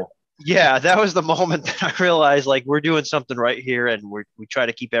approval. Yeah, that was the moment that I realized, like, we're doing something right here, and we try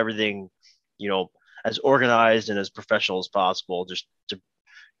to keep everything, as organized and as professional as possible, just to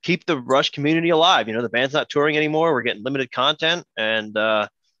keep the Rush community alive. The band's not touring anymore. We're getting limited content, and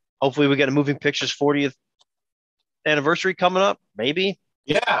hopefully we get a Moving Pictures 40th anniversary coming up, maybe.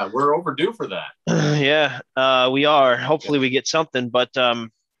 Yeah, we're overdue for that. Yeah, we are. Hopefully we get something, but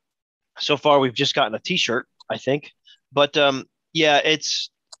so far we've just gotten a T-shirt, I think. But yeah, it's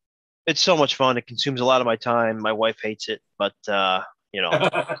so much fun. It consumes a lot of my time. My wife hates it, but you know.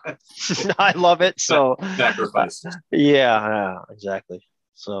 I love it. So sacrifices. yeah, exactly.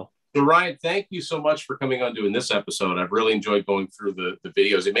 So Ryan, thank you so much for coming on doing this episode. I've really enjoyed going through the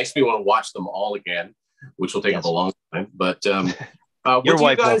videos. It makes me want to watch them all again, which will take up a long time. But what do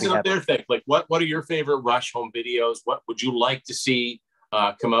you guys out there think? Like, what are your favorite Rush home videos? What would you like to see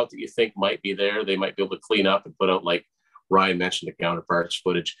come out that you think might be there? They might be able to clean up and put out, like Ryan mentioned, the counterparts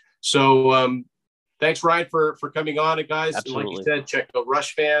footage. So thanks, Ryan, for coming on. And guys, absolutely. Like you said, check out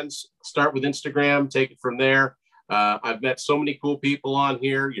RushFans. Start with Instagram. Take it from there. I've met so many cool people on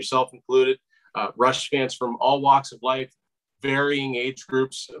here, yourself included. Rush fans from all walks of life, varying age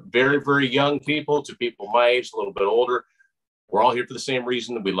groups, very, very young people to people my age, a little bit older. We're all here for the same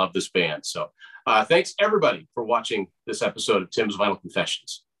reason, that we love this band. So thanks, everybody, for watching this episode of Tim's Vinyl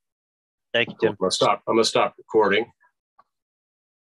Confessions. Thank you, Tim. I'm going to stop recording.